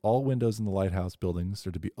 Quote, all windows in the lighthouse buildings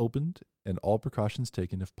are to be opened and all precautions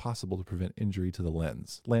taken if possible to prevent injury to the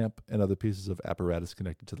lens, lamp, and other pieces of apparatus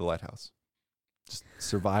connected to the lighthouse. Just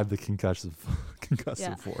survive the concussive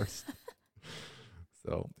force.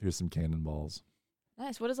 So here's some cannonballs.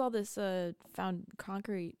 Nice. What is all this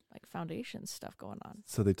concrete foundation stuff going on?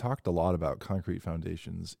 So they talked a lot about concrete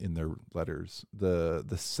foundations in their letters. The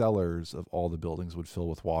cellars of all the buildings would fill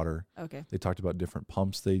with water. Okay. They talked about different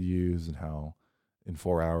pumps they'd use and how in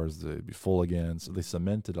 4 hours they'd be full again. So they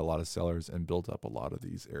cemented a lot of cellars and built up a lot of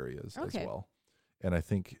these areas as well. And I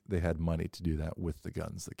think they had money to do that with the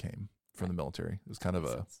guns that came from the military. It was kind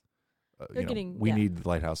of we need the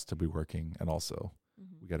lighthouse to be working, and also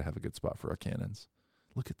we got to have a good spot for our cannons.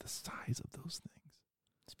 Look at the size of those things.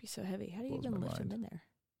 Must be so heavy. How do you even lift them in there?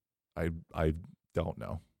 I don't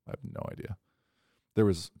know. I have no idea. There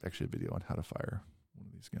was actually a video on how to fire one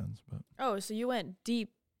of these guns, but so you went deep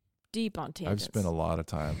on tangents. I've spent a lot of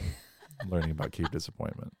time learning about Cape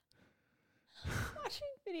Disappointment. Watching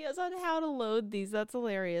videos on how to load these. That's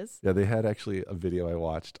hilarious. Yeah, they had actually a video I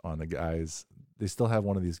watched on the guys. They still have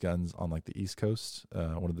one of these guns on like the East Coast,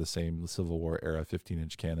 one of the same Civil War era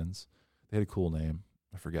 15-inch cannons. They had a cool name.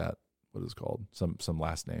 I forgot what it was called. Some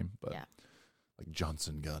last name, but like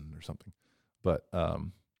Johnson gun or something. But I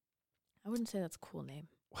wouldn't say that's a cool name.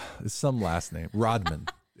 It's some last name. Rodman.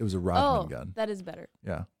 It was a Rodman gun. That is better.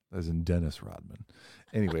 Yeah. As in Dennis Rodman.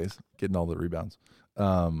 Anyways, getting all the rebounds.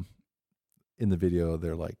 In the video,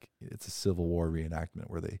 they're like, it's a Civil War reenactment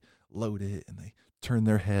where they load it and they turn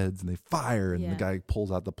their heads and they fire, and the guy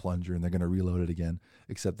pulls out the plunger and they're going to reload it again,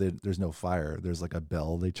 except there's no fire. There's like a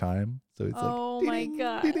bell they chime. So it's oh my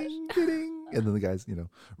gosh. Ding, ding, and then the guys,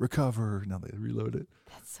 recover. Now they reload it.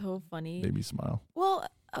 That's so funny. Made me smile. Well,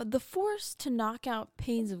 the force to knock out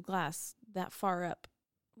panes of glass that far up,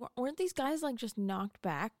 weren't these guys like just knocked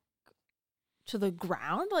back to the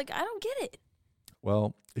ground? Like, I don't get it.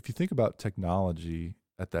 Well, if you think about technology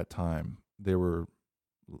at that time,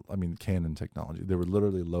 cannon technology, they were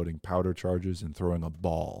literally loading powder charges and throwing a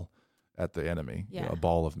ball at the enemy, a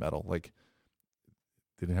ball of metal. Like,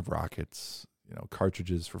 they didn't have rockets,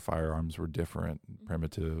 cartridges for firearms were different,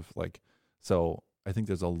 primitive. Like, so I think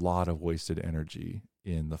there's a lot of wasted energy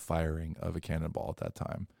in the firing of a cannonball at that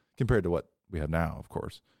time compared to what we have now, of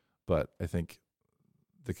course. But I think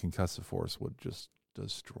the concussive force would just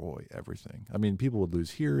destroy everything. I mean, people would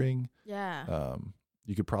lose hearing. Yeah.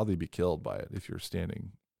 You could probably be killed by it if you're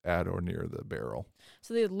standing at or near the barrel.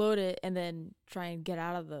 So they would load it and then try and get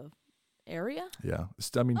out of the area? Yeah.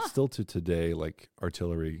 Still to today, like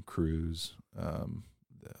artillery crews,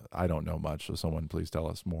 I don't know much, so someone please tell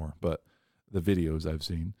us more. But the videos I've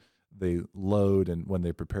seen, they load, and when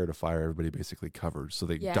they prepare to fire, everybody basically covers. So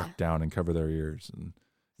they duck down and cover their ears, and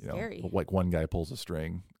Scary. like one guy pulls a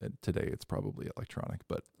string. And today it's probably electronic,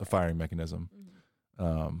 but a firing mechanism.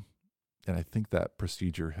 Mm-hmm. And I think that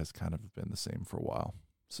procedure has kind of been the same for a while.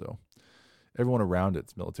 So everyone around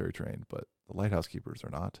it's military trained, but the lighthouse keepers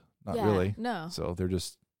are not really. No. So they're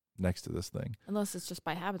just next to this thing. Unless it's just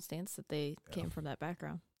by happenstance that they came from that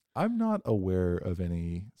background. I'm not aware of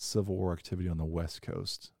any Civil War activity on the West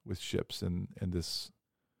Coast with ships in this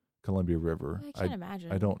Columbia River. I can't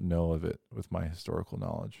imagine. I don't know of it with my historical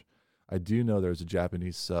knowledge. I do know there's a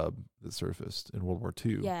Japanese sub that surfaced in World War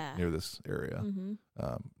II near this area,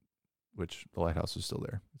 which the lighthouse is still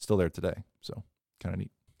there. It's still there today, so kind of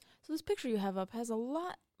neat. So this picture you have up has a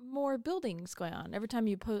lot more buildings going on. Every time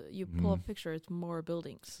you pull up a picture, it's more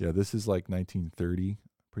buildings. Yeah, this is like 1930,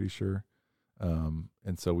 pretty sure.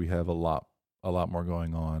 And so we have a lot more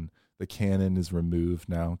going on. The cannon is removed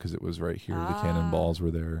now because it was right here. The cannonballs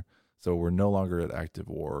were there. So we're no longer at active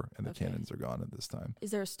war, and the cannons are gone at this time. Is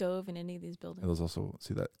there a stove in any of these buildings? And there's also,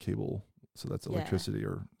 see that cable? So that's electricity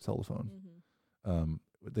or telephone. Mm-hmm.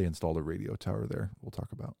 They installed a radio tower there. We'll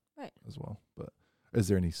talk about as well. But is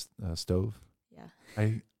there any stove? Yeah.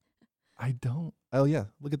 I don't. Oh yeah,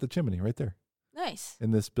 look at the chimney right there. Nice.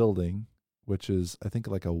 In this building, which is I think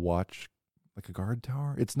like a guard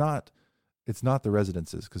tower. It's not the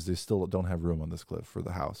residences because they still don't have room on this cliff for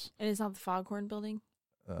the house. And it's not the Foghorn building?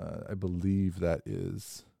 I believe that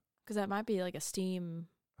is. Because that might be like a steam.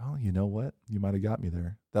 Oh, you know what? You might have got me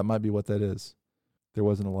there. That might be what that is. There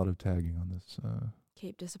wasn't a lot of tagging on this.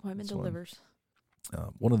 Cape Disappointment delivers.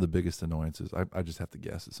 One of the biggest annoyances, I just have to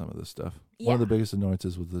guess at some of this stuff. Yeah. One of the biggest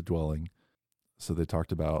annoyances was the dwelling. So they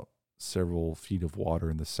talked about several feet of water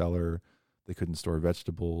in the cellar. They couldn't store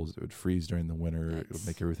vegetables. It would freeze during the winter. It would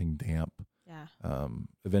make everything damp. Yeah.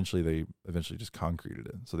 Eventually they just concreted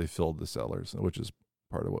it. So they filled the cellars, which is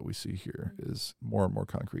part of what we see here is more and more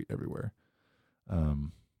concrete everywhere.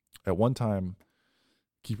 At one time,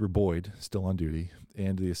 Keeper Boyd, still on duty,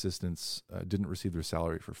 and the assistants didn't receive their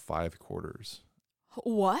salary for 5 quarters.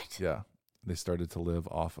 What? Yeah. They started to live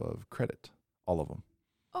off of credit, all of them.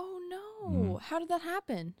 Oh, no. How did that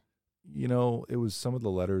happen? It was some of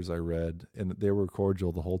the letters I read, and they were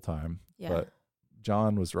cordial the whole time. Yeah. But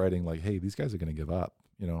John was writing like, hey, these guys are going to give up.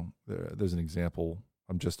 There's an example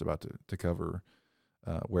I'm just about to cover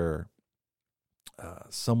where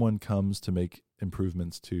someone comes to make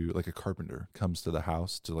improvements to, like a carpenter comes to the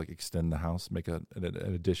house to like extend the house, make an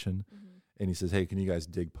addition. Mm-hmm. And he says, hey, can you guys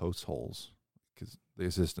dig post holes? Because the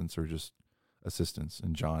assistants are just assistants.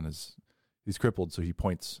 And John he's crippled. So he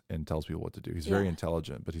points and tells people what to do. He's very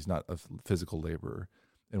intelligent, but he's not a physical laborer.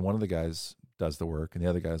 And one of the guys does the work. And the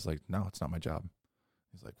other guy's like, no, it's not my job.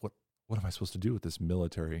 He's like, what am I supposed to do with this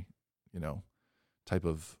military, type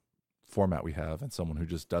of format we have, and someone who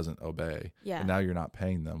just doesn't obey? And now you're not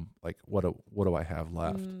paying them. Like, what do I have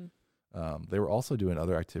left? They were also doing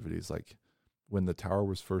other activities. Like when the tower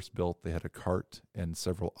was first built, they had a cart and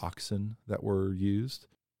several oxen that were used.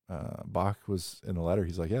 Bach was in the letter.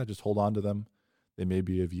 He's like, yeah, just hold on to them. They may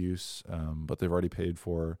be of use, but they've already paid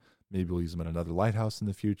for. Maybe we'll use them at another lighthouse in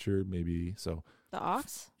the future. Maybe so. The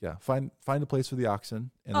ox? Yeah. Find a place for the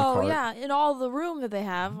oxen and the cart. Oh, yeah. In all the room that they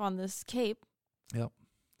have on this cape. Yep.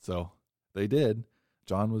 So they did.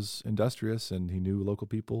 John was industrious, and he knew local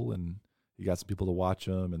people, and he got some people to watch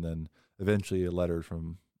him. And then eventually a letter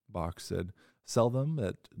from box said, "Sell them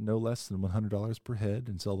at no less than $100 per head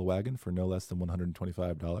and sell the wagon for no less than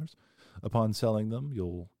 $125. Upon selling them,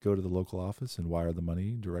 you'll go to the local office and wire the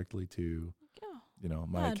money directly to,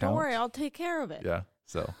 my account. Don't worry, I'll take care of it." Yeah.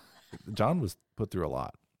 So John was put through a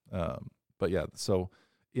lot. But yeah, so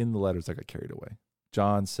in the letters that got carried away,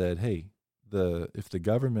 John said, "Hey, if the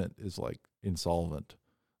government is like insolvent,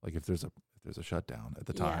 like if there's a shutdown at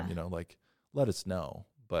the time, like let us know.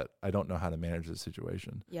 But I don't know how to manage the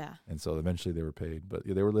situation." Yeah. And so eventually they were paid, but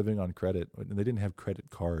they were living on credit, and they didn't have credit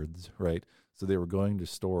cards, right? So they were going to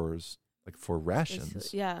stores like for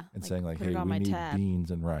rations, and saying like, "Hey, we need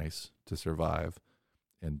beans and rice to survive,"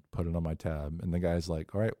 and put it on my tab. And the guy's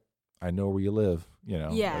like, "All right, I know where you live,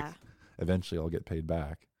 like, eventually I'll get paid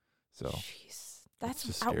back." So jeez,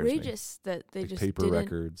 that's outrageous that they just paper didn't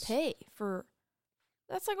records pay for.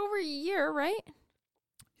 That's like over a year, right?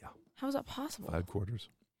 Yeah. How is that possible? 5 quarters.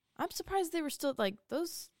 I'm surprised they were still like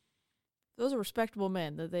those are respectable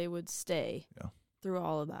men that they would stay through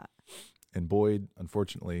all of that. And Boyd,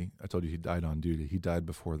 unfortunately, I told you he died on duty. He died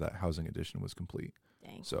before that housing addition was complete.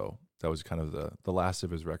 Dang. So that was kind of the last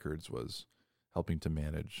of his records, was helping to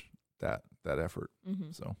manage that effort.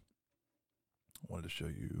 Mm-hmm. So I wanted to show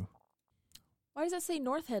you. Why does that say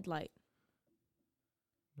North Head Light?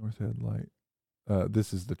 North Head Light.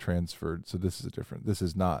 This is the transferred. So this is this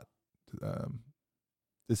is not,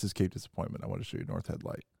 this is Cape Disappointment. I want to show you North Head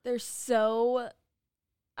Light. They're so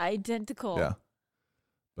identical. Yeah.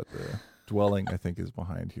 But the dwelling, I think, is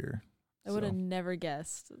behind here. I would have never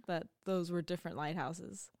guessed that those were different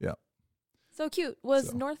lighthouses. Yeah. So cute.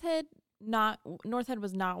 Was North Head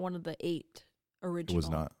was not one of the 8 original? It was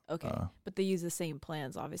not. Okay. But they use the same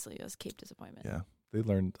plans, obviously, as Cape Disappointment. Yeah. They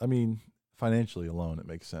learned, financially alone, it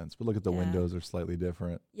makes sense. But look at the windows are slightly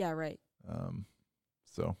different. Yeah, right.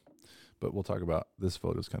 But we'll talk about this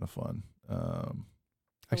photo. Is kind of fun.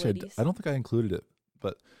 Actually, I don't think I included it,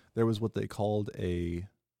 but there was what they called a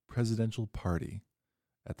presidential party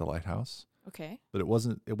at the lighthouse. Okay. But it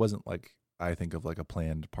wasn't like I think of like a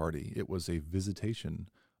planned party. It was a visitation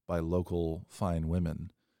by local fine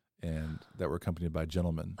women, and that were accompanied by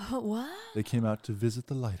gentlemen. Oh, what? They came out to visit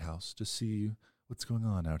the lighthouse to see what's going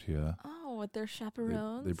on out here. Oh, with their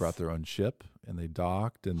chaperones? They brought their own ship, and they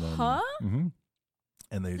docked, and then... Huh? Mm-hmm.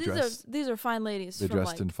 And they These are fine ladies. They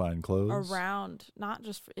dressed in fine clothes. Around, not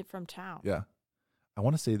just from town. Yeah. I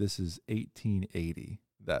want to say this is 1880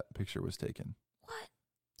 that picture was taken. What?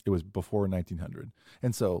 It was before 1900.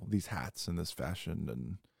 And so these hats and this fashion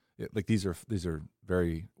and these are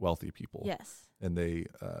very wealthy people. Yes. And they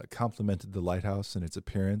complimented the lighthouse and its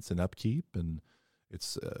appearance and upkeep and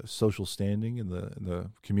its social standing in the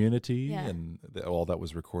community, and all that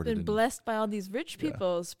was recorded. Been blessed by all these rich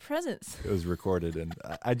people's presence. It was recorded, and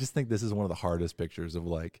I just think this is one of the hardest pictures of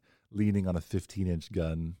like leaning on a 15-inch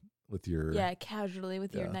gun with your casually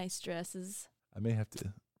with your nice dresses. I may have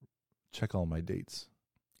to check all my dates,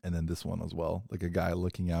 and then this one as well, like a guy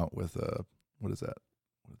looking out with a what is that?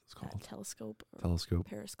 What is this called? Telescope.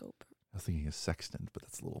 Periscope. I was thinking a sextant, but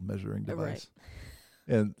that's a little measuring device. Right.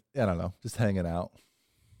 And I don't know, just hanging out.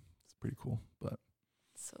 It's pretty cool, but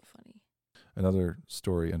so funny. Another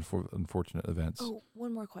story and unfortunate events. Oh,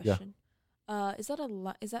 one more question. Yeah. Is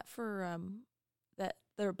that for that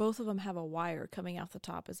they're both of them have a wire coming out the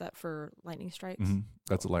top? Is that for lightning strikes? Mm-hmm.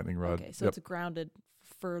 That's a lightning rod. Okay, so it's grounded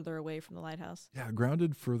further away from the lighthouse. Yeah,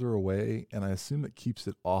 grounded further away, and I assume it keeps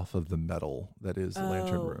it off of the metal that is the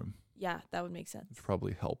lantern room. Yeah, that would make sense. Which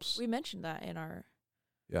probably helps. We mentioned that in our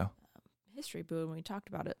history book when we talked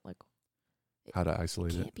about it, like how to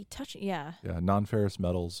isolate it. Can't be touching. Yeah. Yeah, non-ferrous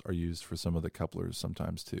metals are used for some of the couplers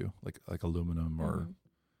sometimes too, like aluminum or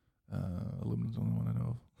aluminum's the only one I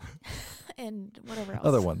know of. And whatever else.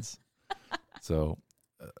 Other ones. So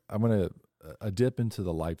I'm gonna a dip into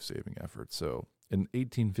the life-saving effort. So in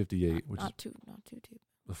 1858, which not too deep.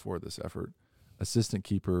 Before this effort, assistant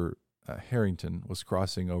keeper Harrington was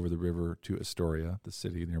crossing over the river to Astoria, the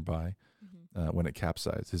city nearby, when it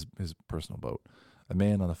capsized, his personal boat. A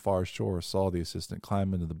man on the far shore saw the assistant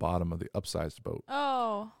climb into the bottom of the upsized boat.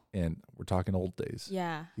 Oh. And we're talking old days.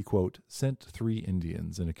 Yeah. He, quote, sent 3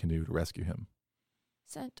 Indians in a canoe to rescue him.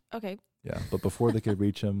 Okay. Yeah, but before they could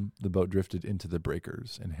reach him, the boat drifted into the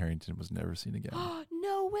breakers, and Harrington was never seen again.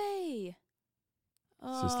 No way.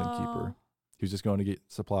 Assistant keeper. He was just going to get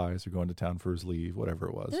supplies or going to town for his leave, whatever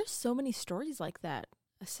it was. There's so many stories like that.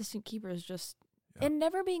 Assistant keepers just and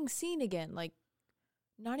never being seen again. Like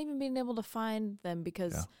not even being able to find them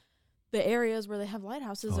because the areas where they have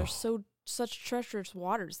lighthouses are such treacherous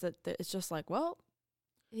waters that it's just like, well,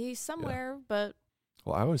 he's somewhere, but.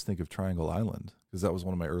 Well, I always think of Triangle Island because that was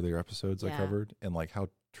one of my earlier episodes I covered, and like how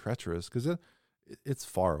treacherous, because it's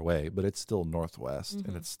far away, but it's still Northwest Mm-hmm.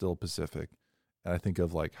 and it's still Pacific. And I think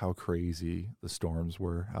of like how crazy the storms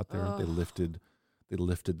were out there. Oh. They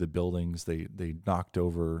lifted the buildings. They knocked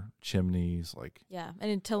over chimneys. Like, Yeah. And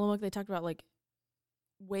in Tillamook, they talked about like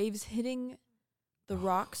waves hitting the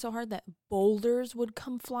rock so hard that boulders would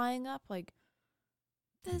come flying up. Like,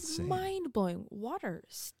 that's insane. mind-blowing. Water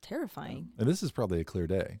is terrifying. And this is probably a clear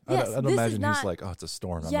day. Yes, I don't this is imagine he's not- like, oh, it's a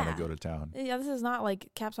storm. I'm Yeah. going to go to town. Yeah, this is not like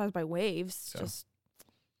capsized by waves. It's Yeah. just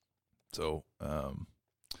So,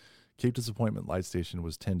 Cape Disappointment Light Station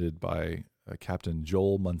was tended by Captain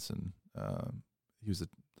Joel Munson. He was the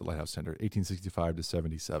lighthouse tender, 1865 to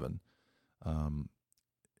 77.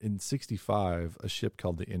 In 65, a ship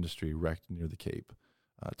called the Industry wrecked near the Cape.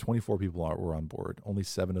 24 people were on board. Only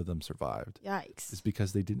 7 of them survived. yikes. It's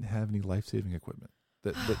because they didn't have any life-saving equipment.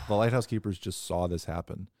 The lighthouse keepers just saw this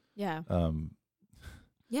happen. Yeah. Um,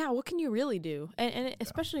 Yeah, what can you really do? And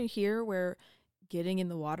especially here where getting in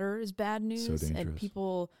the water is bad news and dangerous.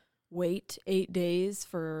 people wait 8 days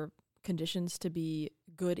for conditions to be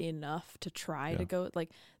good enough to try to Yeah. go.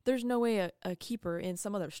 Like, there's no way a keeper, in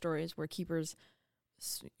some other stories where keepers,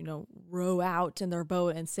 row out in their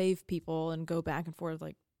boat and save people and go back and forth,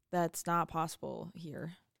 like, that's not possible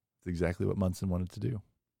here. it's exactly what Munson wanted to do.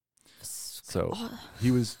 So Oh, he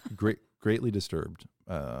was greatly disturbed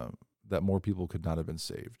that more people could not have been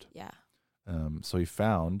saved. yeah. So he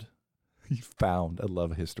found, I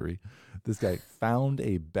love history. This guy found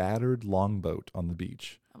a battered longboat on the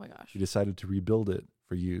beach. Oh my gosh. He decided to rebuild it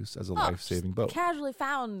for use as a life-saving boat. Casually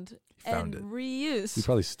found He found and it. reused. He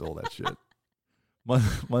probably stole that shit.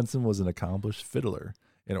 Munson was an accomplished fiddler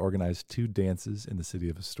and organized 2 dances in the city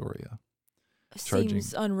of Astoria. charging-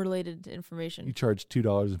 Seems unrelated information. He charged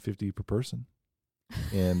 $2.50 per person,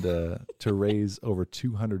 and to raise over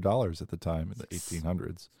 $200 at the time in the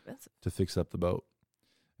 1800s Expensive. to fix up the boat.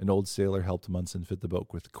 An old sailor helped Munson fit the boat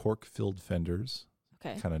with cork-filled fenders.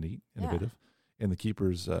 Okay. Kind of neat, Yeah. innovative. And the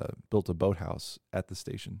keepers built a boathouse at the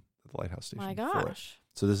station, at the lighthouse station. My for it. gosh.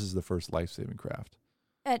 So this is the first life-saving craft.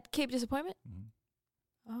 At Cape Disappointment? Mhm.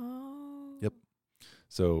 Oh. Yep.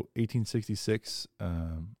 So 1866,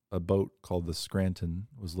 a boat called the Scranton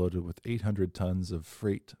was loaded with 800 tons of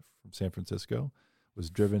freight from San Francisco, was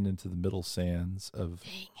driven into the middle sands of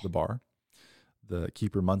Dang. the bar. The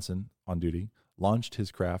keeper Munson, on duty, launched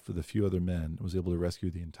his craft with a few other men and was able to rescue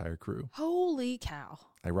the entire crew. Holy cow.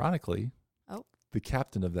 Ironically, Oh. the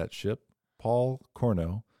captain of that ship, Paul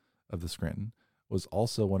Corno of the Scranton, was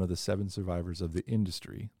also one of the 7 survivors of the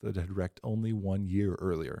Industry that had wrecked only 1 year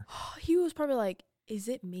earlier. He was probably like, is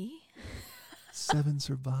it me? 7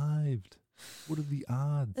 survived. What are the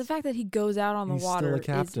odds? The fact that he goes out on the He's still a water is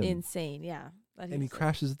captain. insane. Yeah. That And he is-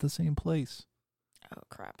 crashes at the same place. Oh,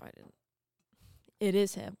 crap. I didn't. It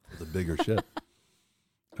is him. The bigger ship.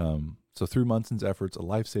 So through Munson's efforts, a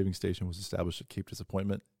life-saving station was established at Cape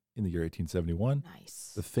Disappointment in the year 1871.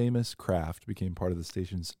 Nice. The famous craft became part of the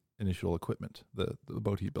station's initial equipment, the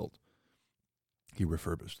boat he built. He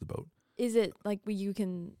refurbished the boat. Is it like you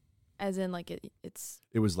can, as in like it's,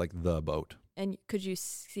 It was like the boat. and could you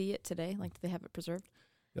see it today? Like, do they have it preserved?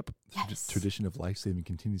 Yep. Yes. Tradition of life-saving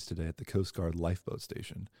continues today at the Coast Guard Lifeboat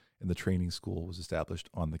Station, and the training school was established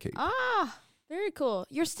on the Cape. Ah, very cool.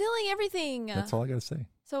 You're stealing everything. That's all I got to say.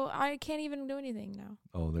 So I can't even do anything now.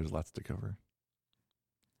 Oh, there's lots to cover.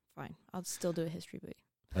 Fine. I'll still do a history boot.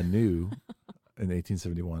 A new, in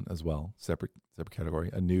 1871 as well, separate category,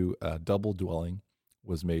 a new double dwelling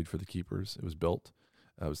was made for the keepers. It was built.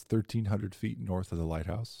 It was 1,300 feet north of the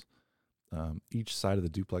lighthouse. Each side of the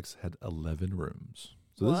duplex had 11 rooms.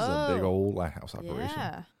 So this is a big Whoa. old lighthouse operation.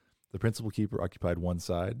 Yeah. The principal keeper occupied one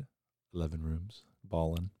side, 11 rooms,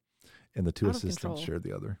 ballin', and the 2 Out of assistants control. shared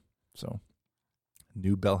the other. So,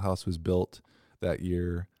 new bell house was built that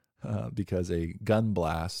year because a gun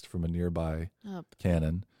blast from a nearby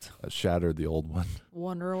cannon shattered the old one,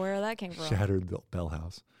 Wonder where that came from. shattered the bell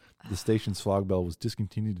house. The station's fog bell was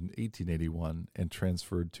discontinued in 1881 and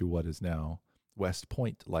transferred to what is now West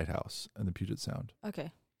Point Lighthouse in the Puget Sound,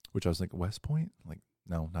 Okay. which I was thinking, West Point? Like,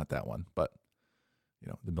 no, not that one, but,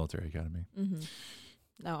 the military academy. Mm-hmm.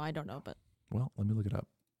 No, I don't know, but Well, let me look it up.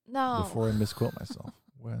 no. Before I misquote myself.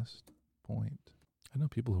 West Point. I know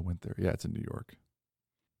people who went there. Yeah, it's in New York.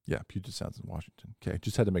 Yeah, Puget Sound's in Washington. Okay,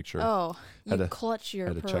 just had to make sure. Oh, you Had to- clutch your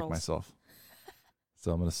had to pearls. check myself.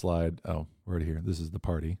 So I'm going to slide. Oh, we're already here. This is the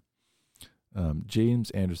party. James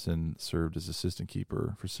Anderson served as assistant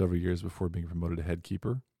keeper for several years before being promoted to head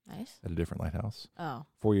keeper Nice. at a different lighthouse. Oh.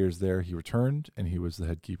 4 years there, he returned, and he was the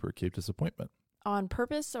head keeper at Cape Disappointment. On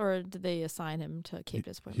purpose, or did they assign him to Cape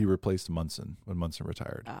Disappointment? He replaced Munson when Munson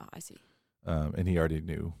retired. Oh, I see. And he already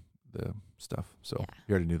knew the stuff. So Yeah.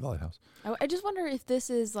 you already knew the lighthouse. I just wonder if this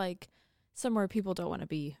is like somewhere people don't want to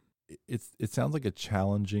be. It sounds like a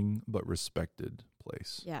challenging but respected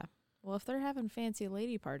place. Yeah. Well, if they're having fancy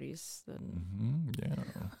lady parties, then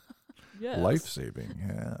Yeah. yes. Life-saving.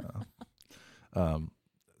 Yeah.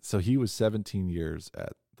 So he was 17 years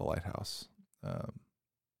at the Lighthouse,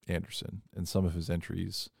 Anderson, and some of his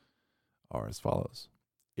entries are as follows.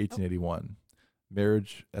 1881,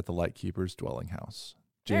 marriage at the Lightkeeper's dwelling house.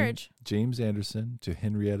 Marriage. James Anderson to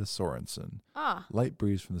Henrietta Sorensen. Ah. Light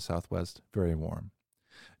breeze from the southwest, very warm.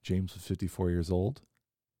 James was 54 years old.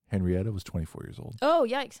 Henrietta was 24 years old. Oh,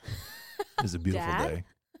 yikes. It was a beautiful Dad? day.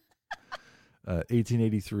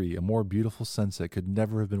 1883, a more beautiful sunset could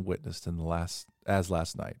never have been witnessed as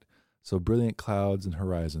last night. So brilliant clouds and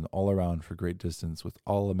horizon all around for great distance with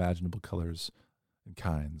all imaginable colors and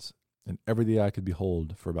kinds, and every the eye could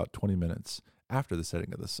behold for about 20 minutes after the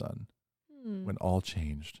setting of the sun, when all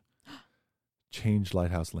changed. Changed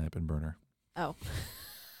lighthouse lamp and burner. Oh.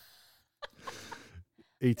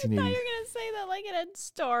 1880. I thought you were going to say that like it had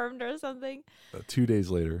stormed or something. 2 days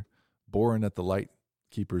later, born at the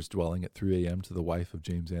Lightkeeper's dwelling at 3 a.m. to the wife of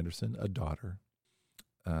James Anderson, a daughter.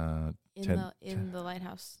 In the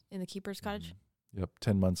lighthouse, in the keeper's cottage? Yep.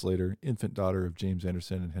 10 months later, infant daughter of James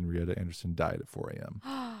Anderson and Henrietta Anderson died at 4 a.m.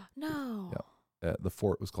 No. Yep. The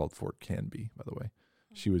fort was called Fort Canby, by the way.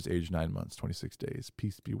 She was aged 9 months, 26 days.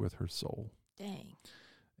 Peace be with her soul. Dang.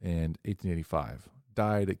 And 1885,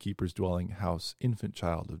 died at Keeper's dwelling house, infant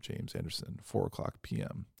child of James Anderson, 4 o'clock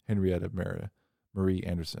p.m. Henrietta Marie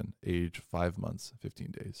Anderson, age 5 months,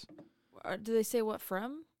 15 days. Do they say what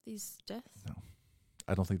from these deaths? No.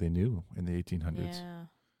 I don't think they knew in the 1800s. Yeah.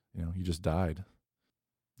 You know, he just died.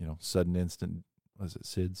 You know, sudden instant, was it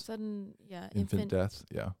SIDS? Sudden, yeah. Infant death,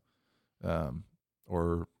 yeah.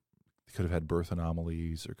 Or could have had birth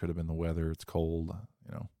anomalies, or could have been the weather. It's cold,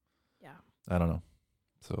 you know. Yeah. I don't know.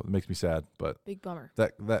 So it makes me sad, but big bummer.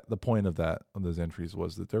 That the point of those entries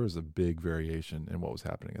was that there was a big variation in what was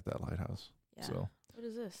happening at that lighthouse. Yeah. So what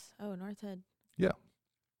is this? Oh, North Head. Yeah.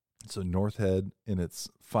 So North Head in its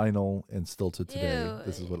final and still to today, Ew.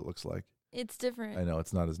 this is what it looks like. It's different. I know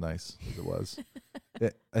it's not as nice as it was.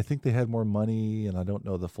 I think they had more money, and I don't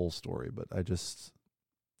know the full story, but it's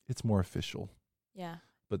more official. Yeah.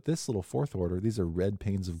 But this little fourth order, these are red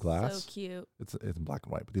panes of glass. So cute. It's in black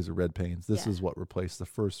and white, but these are red panes. This is what replaced the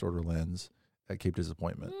first order lens at Cape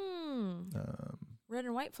Disappointment. Red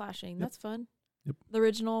and white flashing. Yep. That's fun. Yep. The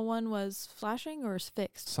original one was flashing or is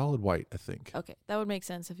fixed? Solid white, I think. Okay. That would make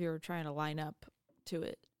sense if you were trying to line up to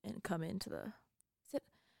it and come into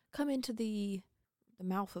the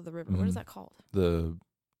mouth of the river. What is that called?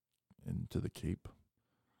 Into the Cape.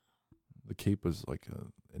 The Cape was like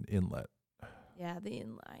an inlet. Yeah, the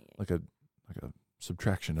inlet. Like a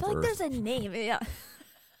subtraction of I feel Earth. like there's a name. Yeah.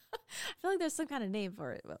 I feel like there's some kind of name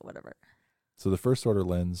for it, but whatever. So the first order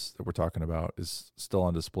lens that we're talking about is still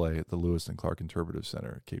on display at the Lewis and Clark Interpretive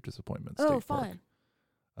Center at Cape Disappointment State Park.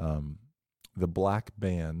 Fun. The black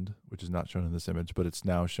band, which is not shown in this image, but it's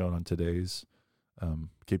now shown on today's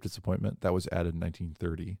Cape Disappointment, that was added in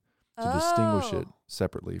 1930 to distinguish it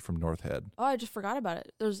separately from North Head. Oh, I just forgot about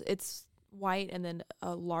it. It's white and then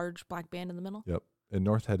a large black band in the middle. Yep. And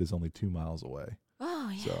North Head is only 2 miles away.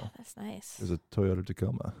 Oh, yeah. So that's nice. There's a Toyota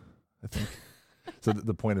Tacoma, I think. So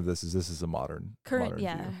the point of this is a modern view.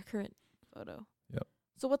 Current photo. Yep.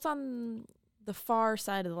 So what's on the far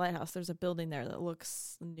side of the lighthouse? There's a building there that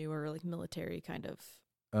looks newer, like military kind of.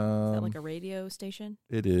 Is that like a radio station?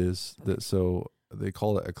 It is. Okay. So they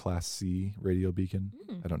call it a Class C radio beacon.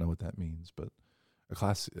 I don't know what that means, but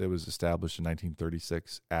it was established in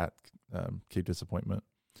 1936 at Cape Disappointment,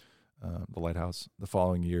 the lighthouse. The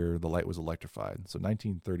following year, the light was electrified. So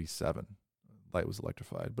 1937, light was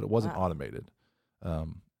electrified, but it wasn't automated.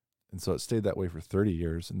 And so it stayed that way for 30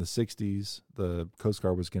 years. In the 60s, the Coast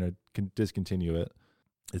Guard was going to discontinue it.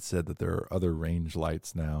 It said that there are other range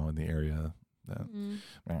lights now in the area.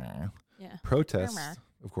 Protests,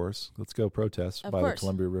 of course. Let's go protests by the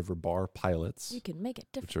Columbia River Bar pilots. You can make a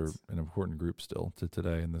difference. Which are an important group still to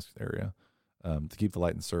today in this area, to keep the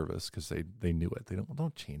light in service because they knew it. They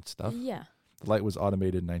don't change stuff. Yeah. The light was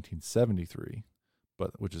automated in 1973,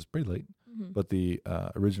 which is pretty late. But the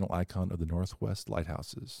original icon of the Northwest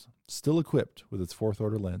Lighthouses, still equipped with its fourth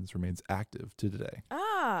order lens, remains active to today.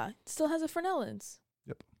 Still has a Fresnel lens.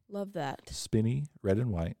 Yep. Love that. Spinny, red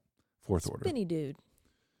and white, fourth order. Spinny dude.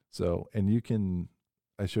 So, and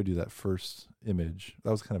I showed you that first image.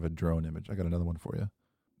 That was kind of a drone image. I got another one for you.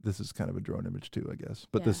 This is kind of a drone image too, I guess.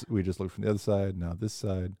 But we just looked from the other side. Now this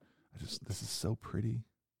side. This is so pretty.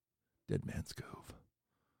 Dead Man's Cove.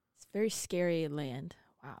 It's very scary land.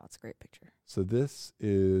 Wow, that's a great picture. So this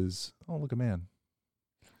is, oh, look, a man.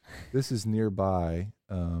 This is nearby.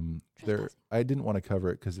 There, I didn't want to cover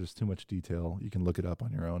it because there's too much detail. You can look it up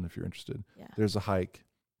on your own if you're interested. Yeah. There's a hike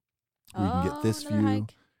where you can get this view.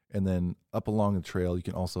 Hike. And then up along the trail, you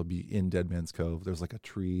can also be in Dead Man's Cove. There's like a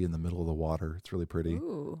tree in the middle of the water. It's really pretty.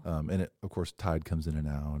 Ooh. And it, of course, tide comes in and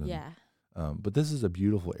out. And, Yeah. but this is a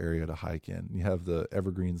beautiful area to hike in. You have the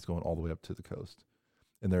evergreens going all the way up to the coast.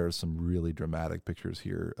 And there are some really dramatic pictures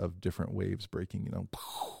here of different waves breaking, you know.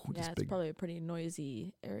 Yeah, it's probably a pretty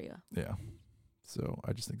noisy area. Yeah. So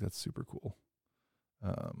I just think that's super cool.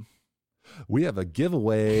 We have a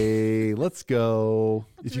giveaway. Let's go.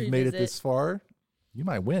 If you've made it this far, you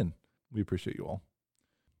might win. We appreciate you all.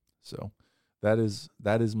 So that is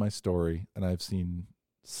my story. And I've seen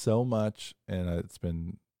so much, and it's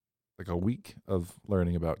been like a week of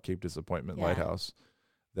learning about Cape Disappointment Lighthouse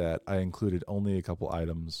that I included only a couple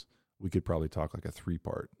items. We could probably talk like a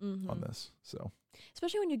 3-part on this. So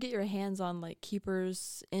especially when you get your hands on like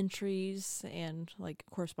keepers entries and like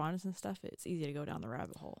correspondence and stuff, it's easy to go down the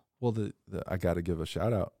rabbit hole. Well, I got to give a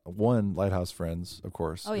shout out. One, Lighthouse Friends, of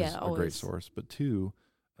course, is a great source. But two,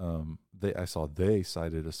 I saw they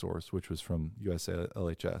cited a source which was from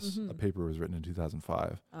USLHS. A paper was written in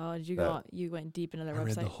 2005. Oh, did you go? You went deep into their website. I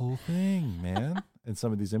read the whole thing, man. And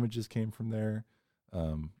some of these images came from there.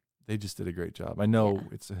 They just did a great job. I know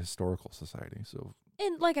it's a historical society, so.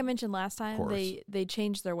 And like I mentioned last time, they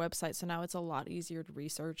changed their website, so now it's a lot easier to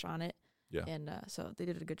research on it. Yeah. And so they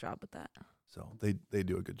did a good job with that. So they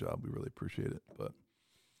do a good job. We really appreciate it. But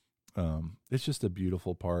it's just a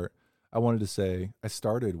beautiful part. I wanted to say I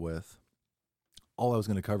started with all I was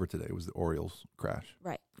going to cover today was the Orioles crash.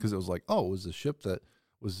 Right. Because it was like, oh, it was a ship that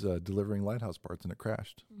was delivering lighthouse parts and it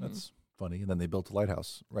crashed. That's funny. And then they built a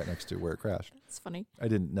lighthouse right next to where it crashed. It's funny. I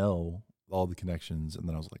didn't know all the connections. And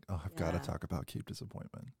then I was like, oh, I've got to talk about Cape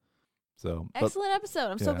Disappointment. So excellent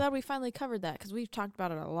episode. I'm so glad we finally covered that because we've talked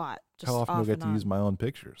about it a lot. Just how often do I get to use my own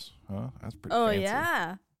pictures? Huh? That's pretty fancy. Oh,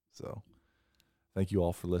 yeah. So thank you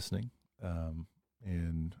all for listening.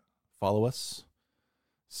 And follow us.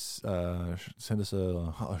 Send us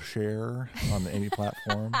a share on any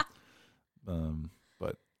platform.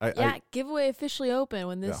 But giveaway officially open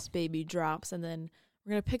when this baby drops, and then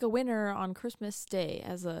we're gonna pick a winner on Christmas Day.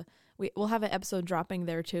 We'll have an episode dropping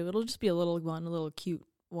there too. It'll just be a little one, a little cute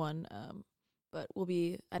one. But we'll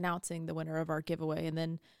be announcing the winner of our giveaway, and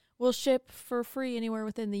then we'll ship for free anywhere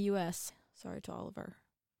within the U.S. Sorry to all of our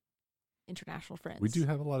international friends. We do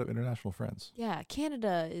have a lot of international friends. Yeah,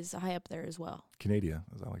 Canada is high up there as well. Canada,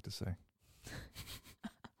 as I like to say.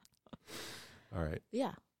 All right.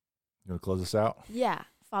 Yeah. You want to close us out? Yeah.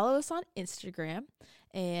 Follow us on Instagram,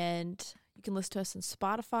 and you can listen to us on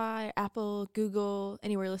Spotify, Apple, Google,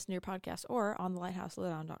 anywhere you listen to your podcast, or on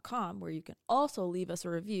thelighthouselowdown.com, where you can also leave us a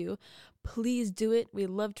review. Please do it. We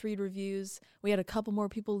love to read reviews. We had a couple more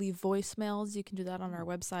people leave voicemails. You can do that on our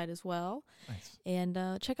website as well. Nice. And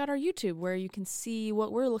check out our YouTube, where you can see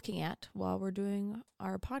what we're looking at while we're doing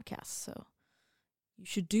our podcast. So you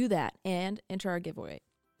should do that and enter our giveaway.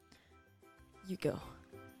 You go.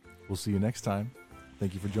 We'll see you next time.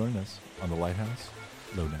 Thank you for joining us on The Lighthouse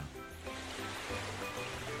Lowdown.